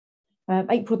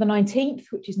 April the 19th,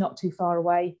 which is not too far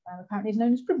away, apparently is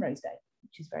known as Primrose Day,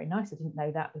 which is very nice. I didn't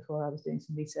know that before I was doing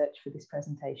some research for this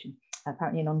presentation.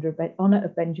 Apparently in honour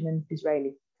of Benjamin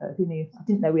Disraeli. Who knew? I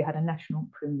didn't know we had a National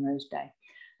Primrose Day.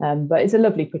 But it's a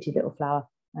lovely, pretty little flower.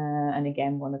 And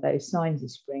again, one of those signs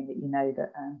of spring that you know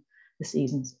that the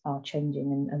seasons are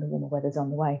changing and the warmer weather's on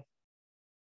the way.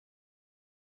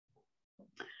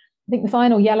 I think the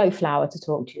final yellow flower to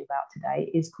talk to you about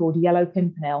today is called Yellow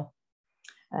Pimpernel.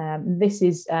 This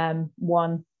is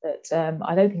one that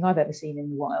I don't think I've ever seen in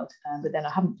the wild, but then I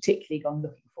haven't particularly gone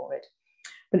looking for it.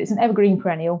 But it's an evergreen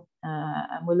perennial,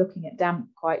 and we're looking at damp,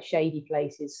 quite shady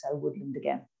places, so woodland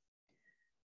again.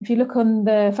 If you look on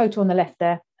the photo on the left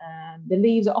there, the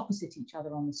leaves are opposite each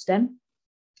other on the stem,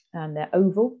 and they're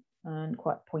oval and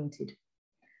quite pointed.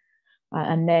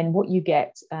 And then what you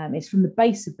get is from the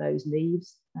base of those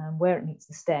leaves, where it meets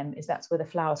the stem, that's where the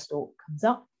flower stalk comes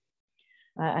up.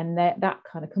 And that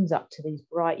kind of comes up to these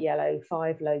bright yellow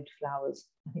 5-lobed flowers.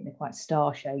 I think they're quite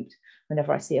star-shaped.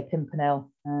 Whenever I see a pimpernel,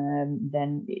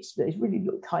 then it's really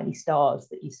little tiny stars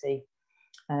that you see.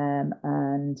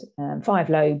 And 5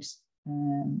 lobes,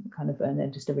 and they're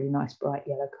just a really nice bright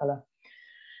yellow colour.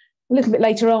 A little bit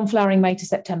later on, flowering May to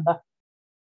September.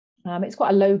 It's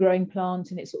quite a low-growing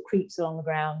plant, and it sort of creeps along the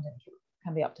ground and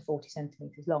can be up to 40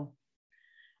 centimetres long.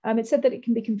 It's said that it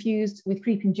can be confused with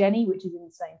creeping jenny, which is in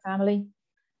the same family.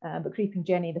 But creeping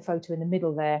jenny, the photo in the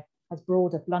middle there, has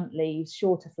broader, blunt leaves,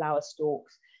 shorter flower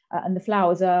stalks, and the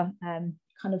flowers are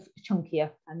kind of chunkier,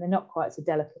 and they're not quite so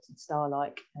delicate and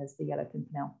star-like as the yellow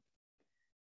pimpernel.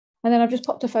 And then I've just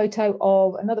popped a photo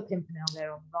of another pimpernel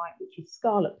there on the right, which is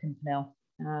scarlet pimpernel,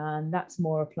 and that's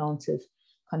more a plant of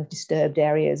kind of disturbed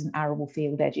areas and arable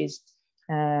field edges.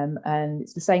 And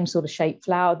it's the same sort of shaped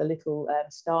flower, the little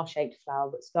star-shaped flower,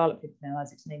 but scarlet pimpernel,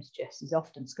 as its name suggests, is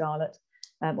often scarlet.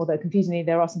 Although confusingly,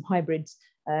 there are some hybrids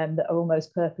that are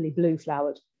almost purpley blue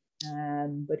flowered.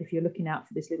 But if you're looking out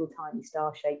for this little tiny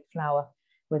star-shaped flower,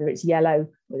 whether it's yellow,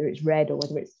 whether it's red, or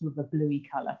whether it's sort of a bluey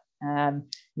colour,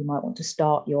 you might want to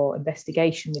start your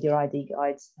investigation with your ID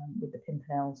guides with the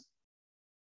pimpernels.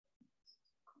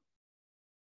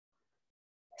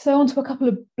 So on to a couple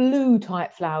of blue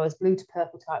type flowers, blue to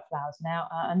purple type flowers now.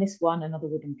 And this one, another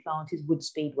woodland plant, is wood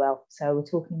speedwell. So we're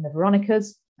talking the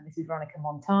Veronicas, and this is Veronica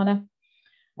montana.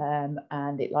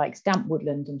 And it likes damp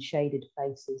woodland and shaded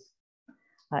places.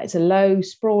 It's a low,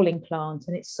 sprawling plant,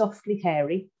 and it's softly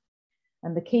hairy.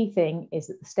 And the key thing is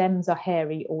that the stems are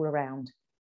hairy all around.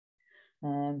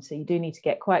 So you do need to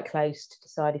get quite close to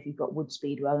decide if you've got wood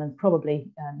speedwell, and probably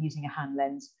using a hand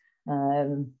lens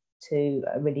to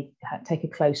really take a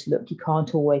close look. You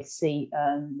can't always see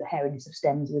the hairiness of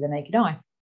stems with a naked eye.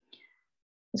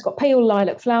 It's got pale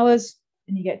lilac flowers,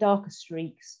 and you get darker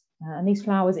streaks. And these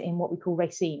flowers are in what we call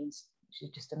racemes, which is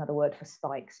just another word for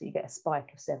spikes. So you get a spike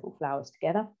of several flowers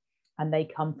together, and they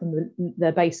come from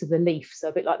the base of the leaf. So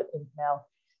a bit like the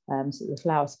pimpernel. So the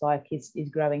flower spike is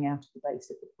growing out of the base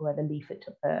of where the leaf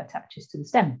attaches to the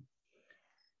stem.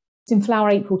 It's in flower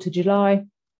April to July.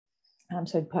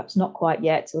 So perhaps not quite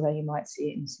yet, although you might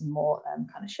see it in some more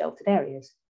kind of sheltered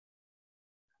areas.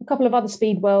 A couple of other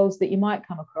speedwells that you might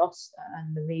come across,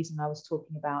 and the reason I was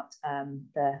talking about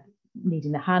the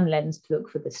needing a hand lens to look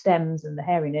for the stems and the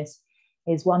hairiness,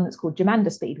 is one that's called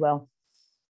Germander speedwell.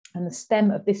 And the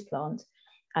stem of this plant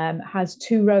has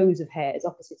 2 rows of hairs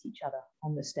opposite each other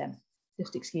on the stem.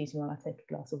 Just excuse me while I take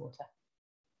a glass of water.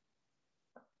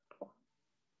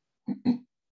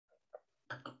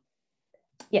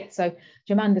 Yeah, so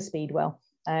Germander speedwell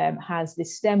has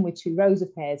this stem with 2 rows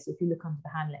of hairs. So if you look under the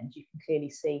hand lens, you can clearly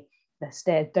see the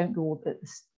hairs don't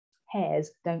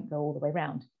go all the way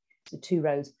around. So 2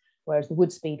 rows, whereas the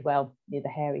wood speedwell, the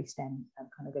hairy stem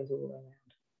kind of goes all the way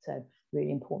around. So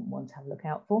really important one to have a look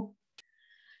out for.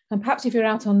 And perhaps if you're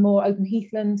out on more open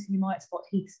heathland, you might spot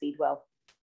heath speedwell.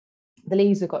 The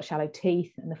leaves have got shallow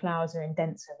teeth and the flowers are in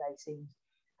denser raceme,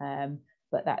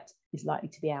 but that is likely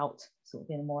to be out sort of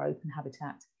in a more open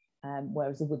habitat,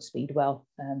 whereas the wood speedwell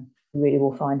you really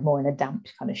will find more in a damp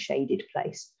kind of shaded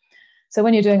place. So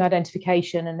when you're doing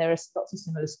identification, and there are lots of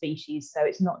similar species, so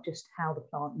it's not just how the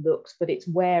plant looks, but it's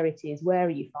where it is, where are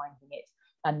you finding it?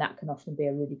 And that can often be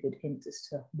a really good hint as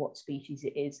to what species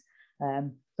it is.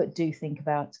 But do think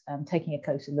about taking a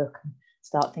closer look and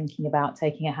start thinking about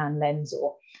taking a hand lens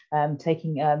or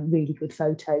taking really good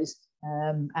photos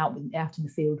out in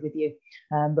the field with you.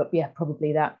 But yeah,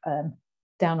 probably that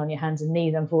down on your hands and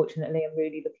knees, unfortunately, and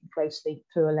really looking closely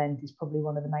through a lens is probably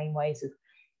one of the main ways of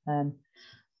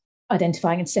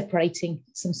identifying and separating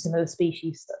some similar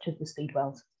species such as the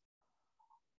speedwells.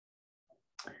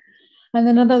 And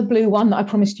then another blue one that I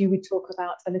promised you we'd talk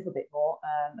about a little bit more,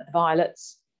 are the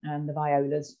violets and the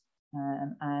violas.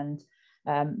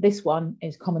 This one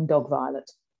is common dog violet.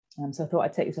 So I thought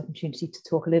I'd take this opportunity to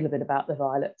talk a little bit about the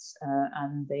violets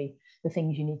and the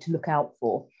things you need to look out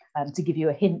for to give you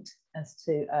a hint as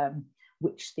to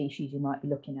which species you might be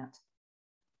looking at.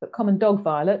 But common dog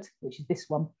violet, which is this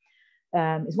one,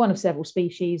 is one of several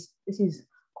species. This is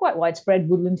quite widespread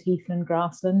woodland, heathland,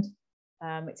 grassland.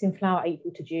 It's in flower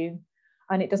April to June,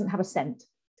 and it doesn't have a scent.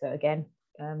 So again,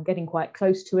 getting quite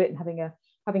close to it and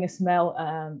having a smell,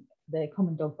 the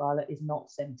common dog violet is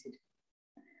not scented.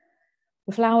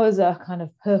 The flowers are kind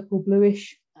of purple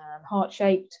bluish,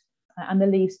 heart-shaped, and the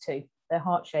leaves too. They're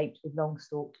heart-shaped with long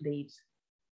stalked leaves.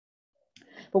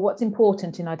 But what's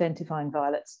important in identifying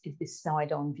violets is this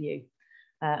side-on view.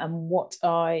 And what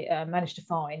I managed to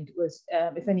find was,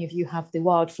 if any of you have the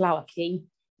Wildflower Key,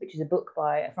 which is a book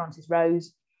by Frances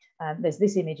Rose, there's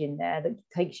this image in there that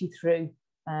takes you through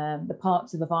the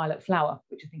parts of a violet flower,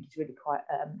 which I think is really quite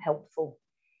helpful.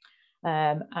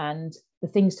 And the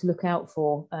things to look out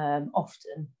for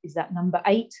often is that number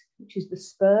 8, which is the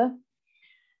spur.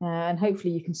 And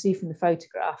hopefully you can see from the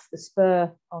photograph, the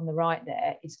spur on the right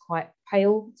there is quite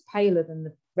pale. It's paler than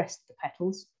the rest of the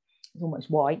petals. It's almost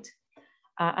white.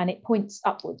 And it points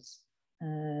upwards.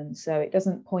 So it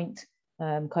doesn't point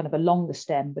kind of along the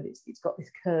stem, but it's got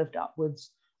this curved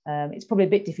upwards. It's probably a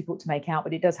bit difficult to make out,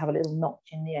 but it does have a little notch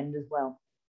in the end as well.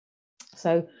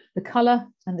 So the colour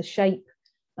and the shape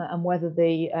and whether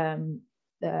the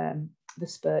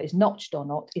spur is notched or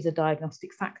not is a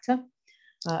diagnostic factor.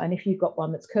 And if you've got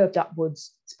one that's curved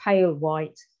upwards, it's pale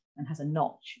white and has a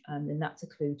notch, then that's a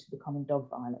clue to the common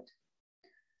dog violet.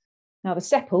 Now the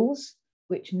sepals,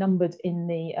 which numbered in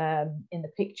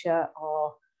the picture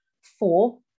are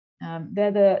 4.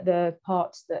 They're the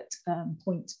parts that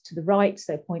point to the right,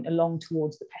 so point along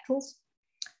towards the petals.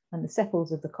 And the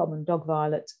sepals of the common dog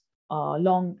violet are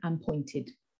long and pointed.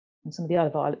 And some of the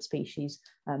other violet species,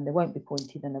 they won't be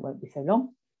pointed and they won't be so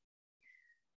long.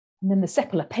 And then the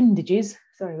sepal appendages,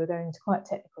 sorry, we're going into quite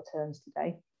technical terms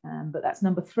today, but that's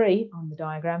number 3 on the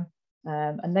diagram.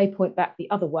 And they point back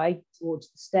the other way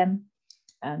towards the stem.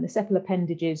 The sepal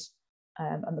appendages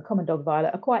and the common dog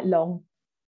violet are quite long.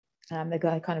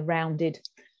 They're kind of rounded.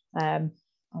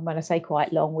 And when I say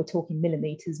quite long, we're talking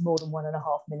millimetres, more than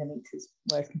 1.5 millimetres,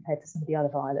 whereas compared to some of the other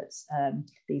violets,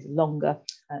 these are longer,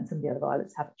 and some of the other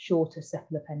violets have shorter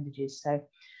sepal appendages. So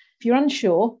if you're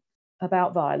unsure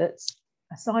about violets,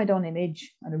 a side-on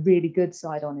image and a really good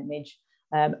side-on image,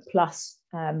 plus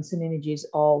some images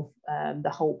of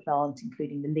the whole plant,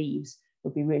 including the leaves,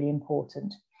 would be really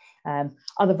important.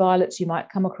 Other violets you might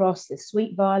come across, there's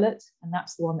sweet violet, and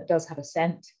that's the one that does have a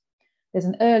scent. There's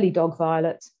an early dog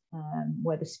violet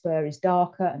where the spur is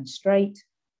darker and straight.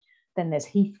 Then there's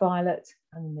heath violet,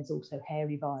 and then there's also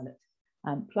hairy violet,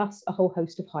 plus a whole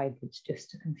host of hybrids just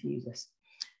to confuse us.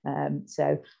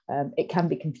 So it can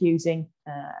be confusing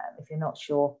if you're not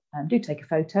sure. Do take a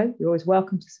photo. You're always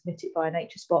welcome to submit it via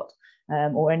NatureSpot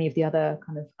or any of the other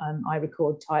kind of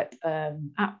iRecord type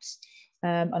apps.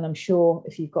 And I'm sure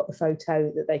if you've got the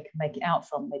photo that they can make it out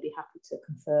from, they'd be happy to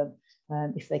confirm,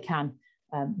 if they can,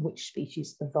 which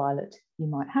species of violet you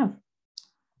might have.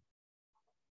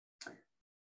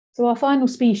 So our final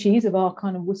species of our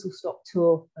kind of whistle-stop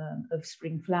tour of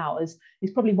spring flowers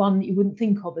is probably one that you wouldn't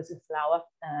think of as a flower,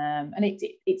 and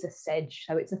it's a sedge,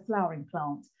 so it's a flowering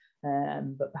plant,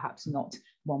 but perhaps not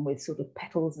one with sort of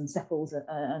petals and sepals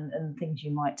and things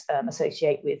you might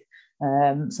associate with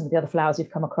some of the other flowers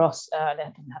you've come across. They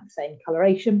don't have the same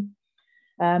coloration,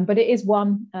 but it is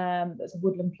one that's a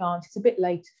woodland plant. It's a bit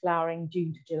later flowering,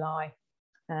 June to July,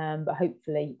 but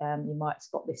hopefully you might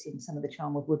spot this in some of the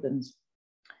Charnwood woodlands.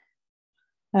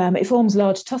 It forms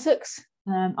large tussocks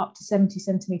up to 70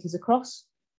 centimetres across,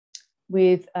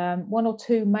 with 1 or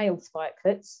 2 male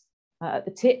spikelets at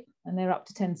the tip, and they're up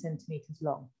to 10 centimetres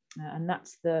long. And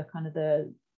that's the kind of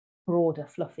the broader,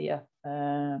 fluffier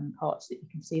parts that you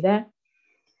can see there.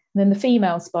 And then the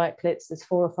female spikelets, there's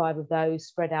 4 or 5 of those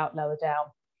spread out lower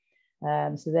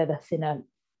down. So they're the thinner,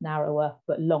 narrower,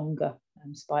 but longer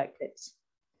spikelets.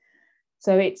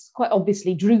 So it's quite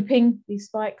obviously drooping, these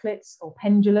spikelets, or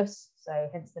pendulous, so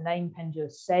hence the name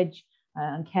pendulous sedge,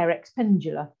 and Carex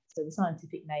pendula. So the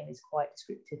scientific name is quite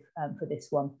descriptive for this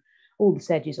one. All the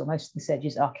sedges, or most of the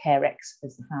sedges, are Carex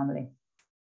as the family.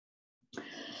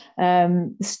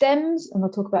 The stems, and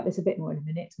I'll talk about this a bit more in a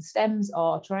minute, the stems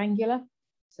are triangular.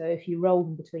 So if you roll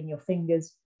them between your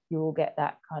fingers, you will get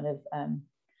that kind of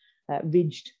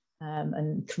ridged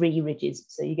and 3 ridges.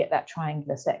 So you get that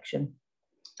triangular section.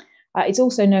 It's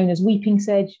also known as weeping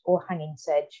sedge or hanging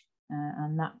sedge,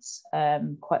 and that's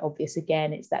quite obvious.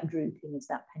 Again, it's that drooping, it's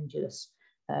that pendulous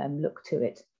look to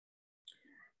it.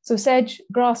 So sedge,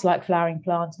 grass-like flowering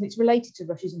plant, and it's related to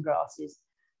rushes and grasses.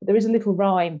 But there is a little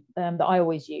rhyme that I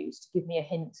always use to give me a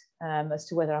hint as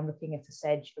to whether I'm looking at a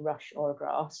sedge, a rush, or a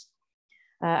grass.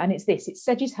 And it's this: it's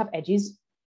sedges have edges,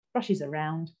 rushes are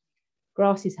round,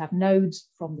 grasses have nodes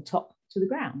from the top to the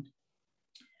ground.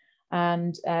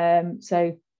 And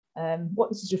what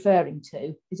this is referring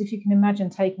to is, if you can imagine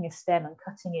taking a stem and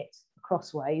cutting it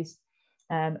crossways,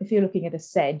 if you're looking at a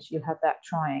sedge, you'll have that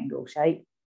triangle shape.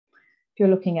 If you're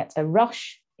looking at a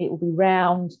rush, it will be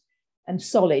round and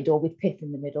solid, or with pith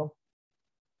in the middle.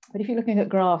 But if you're looking at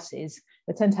grasses,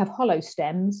 they tend to have hollow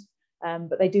stems,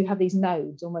 but they do have these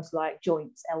nodes, almost like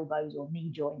joints, elbows or knee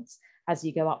joints. As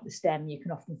you go up the stem, you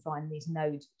can often find these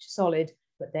nodes which are solid,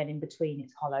 but then in between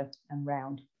it's hollow and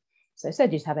round. So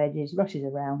sedges have edges, rushes are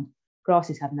round,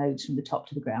 grasses have nodes from the top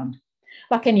to the ground.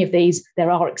 Like any of these, there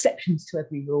are exceptions to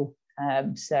every rule.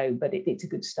 But it's a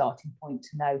good starting point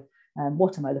to know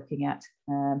what am I looking at.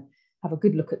 Have a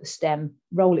good look at the stem,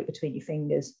 roll it between your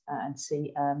fingers, and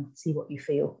see what you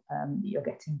feel. You're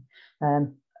getting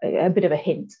a bit of a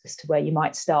hint as to where you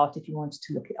might start if you wanted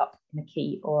to look it up in a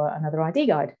key or another ID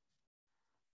guide.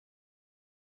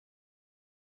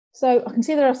 So I can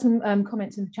see there are some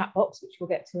comments in the chat box, which we'll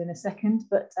get to in a second,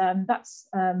 but that's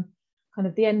kind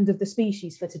of the end of the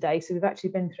species for today. So we've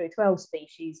actually been through 12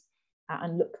 species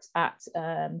and looked at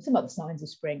some other signs of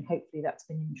spring. Hopefully that's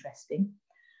been interesting.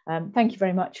 Thank you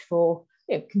very much for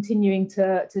continuing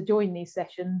to join these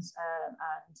sessions.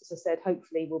 And as I said,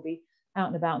 hopefully we'll be out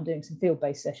and about and doing some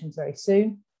field-based sessions very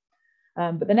soon.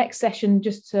 But the next session,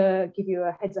 just to give you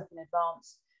a heads up in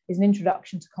advance, is an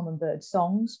introduction to common bird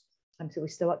songs. So we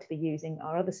still like to be using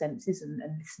our other senses and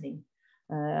listening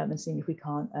and seeing if we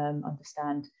can't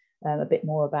understand a bit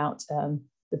more about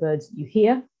the birds that you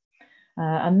hear.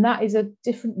 And that is a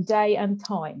different day and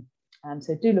time.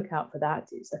 So do look out for that.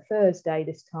 It's a Thursday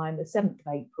this time, the 7th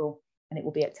of April, and it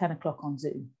will be at 10 o'clock on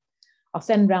Zoom. I'll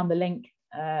send round the link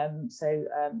so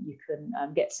you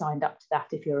can get signed up to that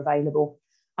if you're available.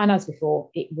 And as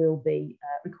before, it will be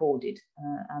recorded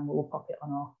and we'll pop it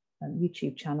on our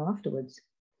YouTube channel afterwards.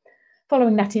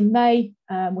 Following that in May,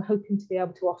 we're hoping to be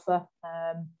able to offer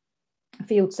a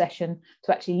field session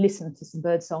to actually listen to some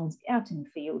bird songs out in the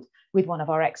field with one of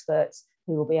our experts,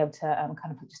 who will be able to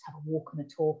kind of just have a walk and a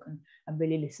talk and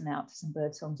really listen out to some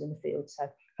bird songs in the field. So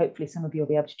hopefully some of you will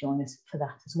be able to join us for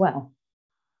that as well.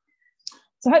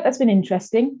 So I hope that's been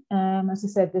interesting. As I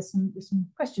said, there's some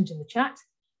questions in the chat.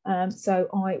 So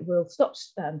I will stop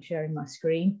sharing my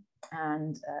screen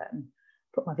and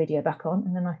put my video back on,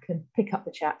 and then I can pick up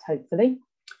the chat hopefully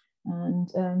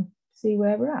and see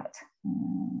where we're at.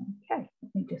 Okay,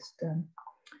 let me just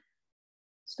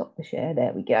stop the share.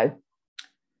 There we go.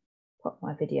 Pop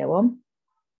my video on.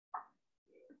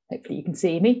 Hopefully you can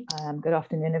see me. Good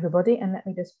afternoon, everybody. And let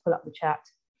me just pull up the chat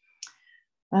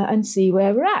and see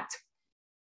where we're at.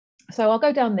 So I'll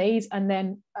go down these and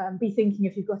then be thinking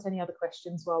if you've got any other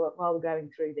questions while we're going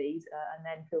through these, and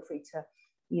then feel free to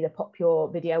either pop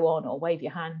your video on or wave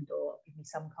your hand or give me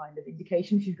some kind of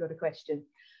indication if you've got a question.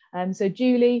 So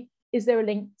Julie, is there a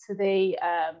link to the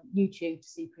YouTube to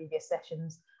see previous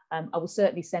sessions? I will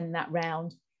certainly send that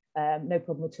round. no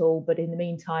problem at all. But in the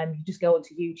meantime, you just go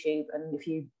onto YouTube, and if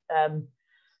you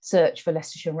search for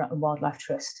Leicestershire and Rutland Wildlife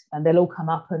Trust, and they'll all come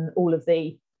up, and all of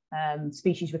the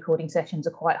species recording sessions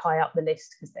are quite high up the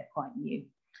list because they're quite new.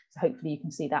 So hopefully you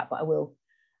can see that, but I will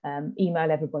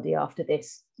email everybody after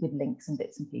this with links and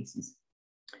bits and pieces.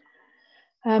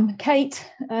 Kate,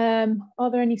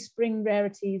 are there any spring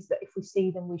rarities that if we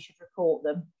see them, we should report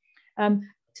them?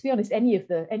 To be honest, any of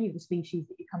the species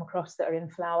that you come across that are in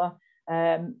flower,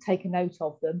 take a note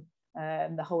of them.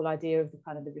 The whole idea of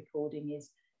the recording is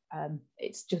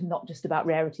it's just not just about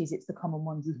rarities, it's the common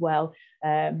ones as well.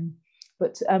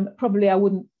 But probably I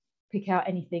wouldn't pick out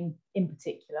anything in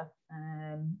particular.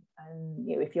 And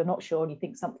if you're not sure and you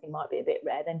think something might be a bit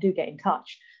rare, then do get in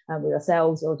touch with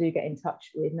ourselves, or do get in touch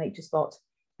with Nature Spot,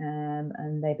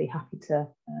 and they'd be happy to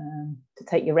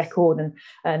take your record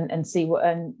and see what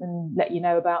and let you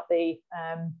know about the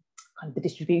the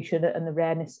distribution and the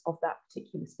rareness of that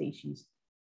particular species.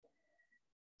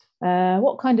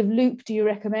 What kind of loop do you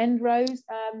recommend, Rose?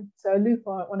 So a loop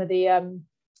are one of the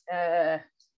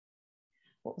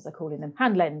what was I calling them?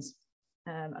 Hand lens.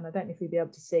 And I don't know if you'll be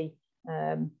able to see.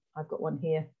 I've got one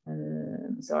here.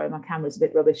 Sorry, my camera's a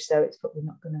bit rubbish, so it's probably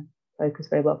not going to focus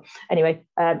very well. Anyway,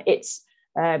 it's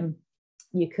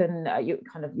you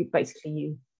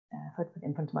basically if I put it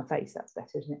in front of my face, that's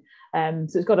better, isn't it?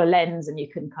 So it's got a lens, and you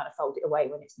can kind of fold it away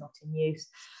when it's not in use.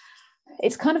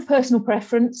 It's kind of personal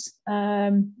preference.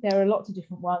 There are lots of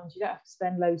different ones. You don't have to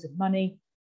spend loads of money.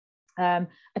 A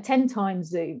 10 times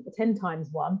zoom, a 10 times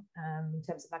one in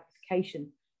terms of magnification,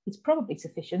 is probably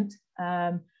sufficient.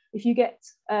 If you get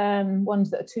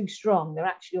ones that are too strong, they're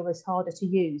actually almost harder to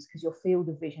use because your field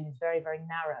of vision is very, very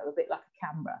narrow, a bit like a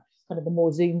camera. The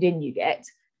more zoomed in you get,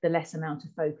 the less amount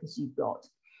of focus you've got.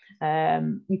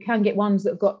 You can get ones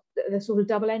that have got, they're sort of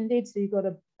double-ended, so you've got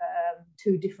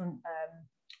two different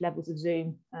levels of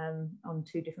zoom on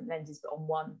two different lenses, but on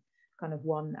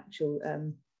one actual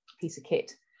piece of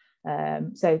kit.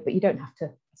 But you don't have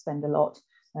to spend a lot.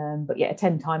 But yeah,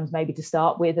 10 times maybe to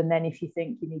start with, and then if you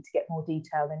think you need to get more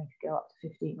detail, then you could go up to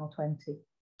 15 or 20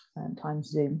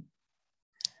 times zoom.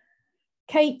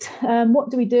 Kate, what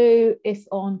do we do if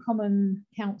on Common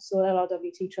Council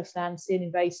LRWT Trust land see an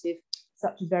invasive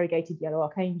such as variegated yellow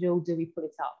archangel? Do we pull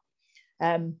it up?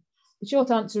 The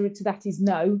short answer to that is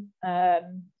no.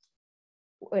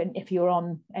 If you're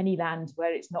on any land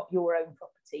where it's not your own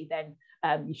property, then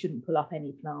you shouldn't pull up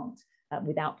any plant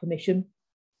without permission.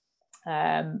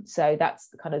 So that's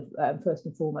the kind of first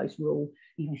and foremost rule,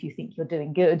 even if you think you're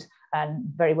doing good and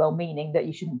very well meaning, that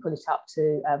you shouldn't pull it up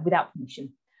to without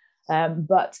permission.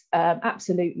 But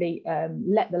absolutely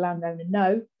let the landowner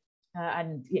know,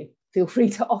 and feel free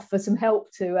to offer some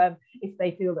help to if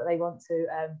they feel that they want to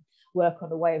work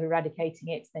on a way of eradicating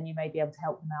it, then you may be able to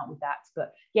help them out with that.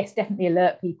 But yes, definitely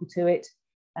alert people to it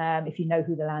if you know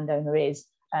who the landowner is,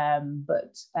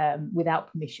 but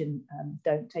without permission,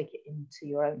 don't take it into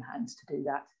your own hands to do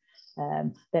that.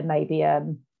 There may be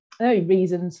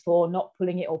reasons for not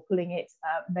pulling it or pulling it.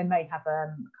 They may have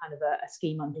kind of a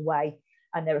scheme underway,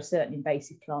 and there are certain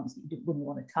invasive plants that you wouldn't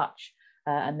want to touch,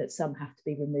 and that some have to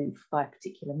be removed by a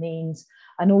particular means.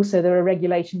 And also there are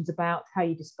regulations about how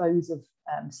you dispose of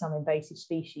some invasive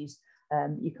species.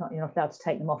 You're not allowed to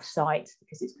take them off site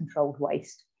because it's controlled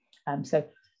waste. So a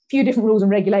few different rules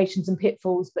and regulations and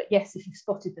pitfalls, but yes, if you've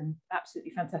spotted them,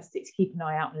 absolutely fantastic to keep an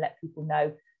eye out and let people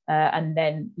know. And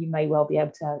then you may well be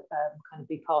able to kind of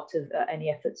be part of any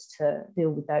efforts to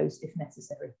deal with those if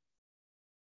necessary.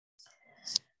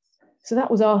 So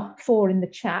that was our 4 in the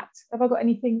chat. Have I got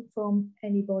anything from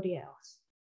anybody else?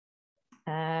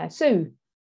 Sue,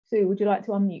 would you like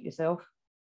to unmute yourself?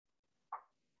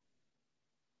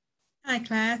 Hi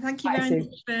Claire, thank you very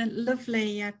much for a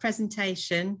lovely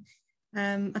presentation.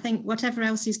 I think whatever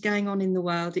else is going on in the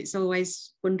world, it's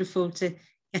always wonderful to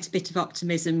get a bit of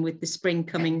optimism with the spring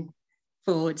coming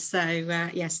forward. So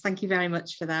yes, thank you very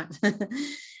much for that.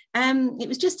 It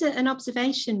was just an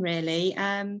observation really.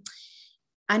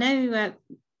 I know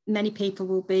many people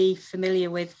will be familiar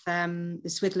with the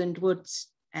Swithland Woods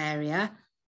area,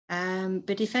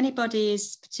 but if anybody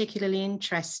is particularly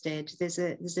interested, there's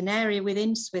an area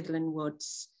within Swithland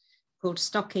Woods called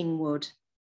Stocking Wood,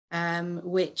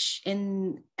 which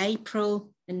in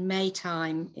April and May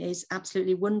time is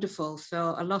absolutely wonderful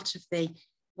for a lot of the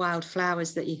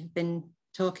wildflowers that you have been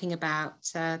talking about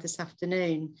this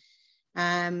afternoon.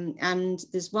 And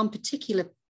there's one particular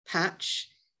patch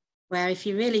where if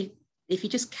you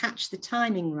just catch the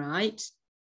timing right,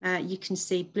 you can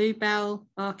see bluebell,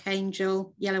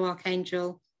 archangel, yellow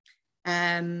archangel,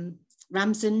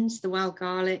 ramsons, the wild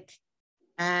garlic,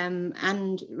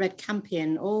 and red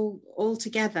campion, all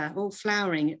together, all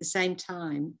flowering at the same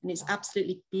time, and it's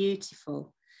absolutely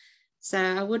beautiful. So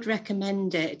I would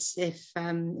recommend it if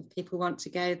people want to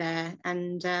go there.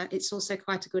 And it's also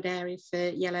quite a good area for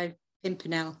yellow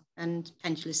pimpernel and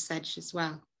pendulous sedge as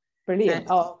well. Brilliant.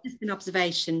 So just an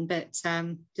observation, but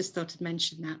just thought I'd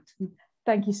mention that.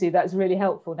 Thank you, Sue. That's really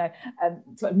helpful. Now,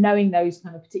 sort of knowing those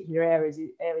kind of particular areas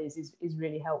is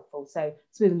really helpful. So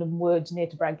Switzerland Woods near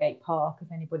to Bradgate Park,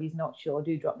 if anybody's not sure,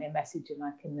 do drop me a message and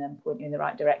I can point you in the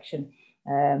right direction.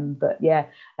 But yeah,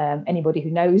 anybody who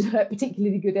knows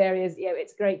particularly good areas,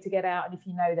 it's great to get out. And if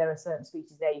you know there are certain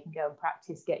species there, you can go and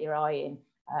practice, get your eye in.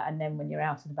 And then when you're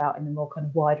out and about in a more kind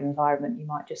of wider environment, you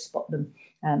might just spot them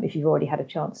if you've already had a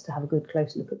chance to have a good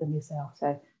close look at them yourself.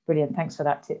 So brilliant. Thanks for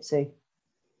that tip, Sue.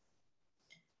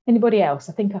 Anybody else?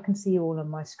 I think I can see you all on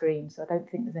my screen, so I don't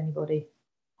think there's anybody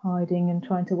hiding and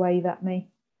trying to wave at me.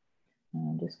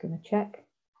 I'm just going to check.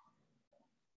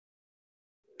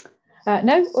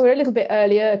 No, we're a little bit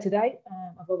earlier today.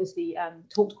 I've obviously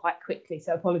talked quite quickly,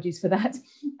 so apologies for that.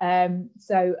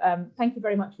 Thank you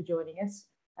very much for joining us.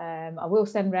 I will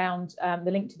send round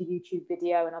the link to the YouTube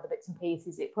video and other bits and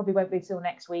pieces. It probably won't be till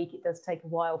next week. It does take a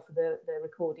while for the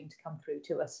recording to come through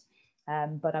to us.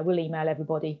 But I will email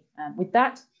everybody with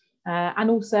that. And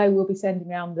also we'll be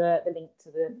sending around the link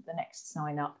to the next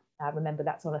sign up. Remember,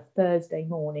 that's on a Thursday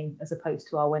morning as opposed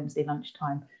to our Wednesday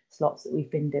lunchtime slots that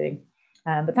we've been doing.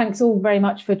 But thanks all very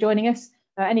much for joining us.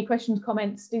 Any questions,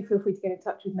 comments, do feel free to get in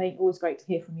touch with me. Always great to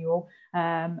hear from you all,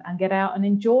 and get out and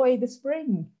enjoy the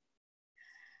spring.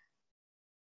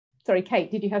 Sorry,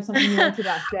 Kate, did you have something you wanted to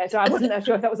ask there? So I wasn't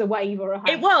sure if that was a wave or a hand.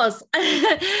 It was.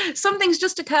 Something's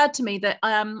just occurred to me that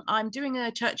I'm doing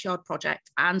a churchyard project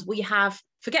and we have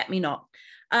forget-me-not.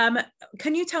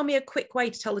 Can you tell me a quick way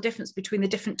to tell the difference between the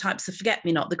different types of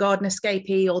forget-me-not, the garden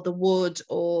escapee or the wood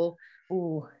or...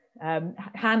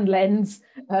 hand lens,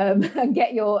 and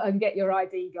get your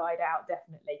ID guide out,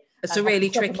 definitely. It's a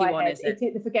really tricky one, head, isn't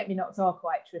it? The forget-me-nots are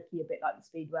quite tricky, a bit like the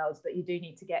speedwells, but you do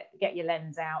need to get your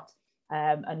lens out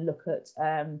and look at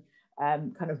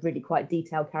kind of really quite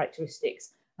detailed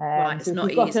characteristics. Right, it's so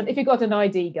not easy. If you've got an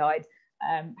ID guide,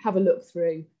 have a look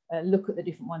through, look at the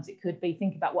different ones it could be,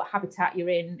 think about what habitat you're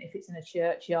in. If it's in a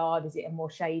churchyard, is it a more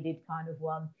shaded kind of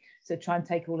one? So try and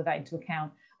take all of that into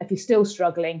account. If you're still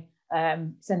struggling,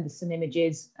 send us some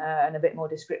images and a bit more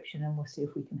description and we'll see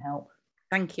if we can help.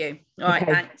 Thank you. All right,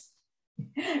 okay. Thanks.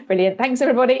 Brilliant. Thanks,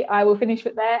 everybody. I will finish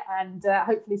it there and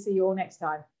hopefully see you all next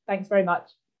time. Thanks very much.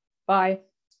 Bye.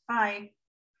 Bye.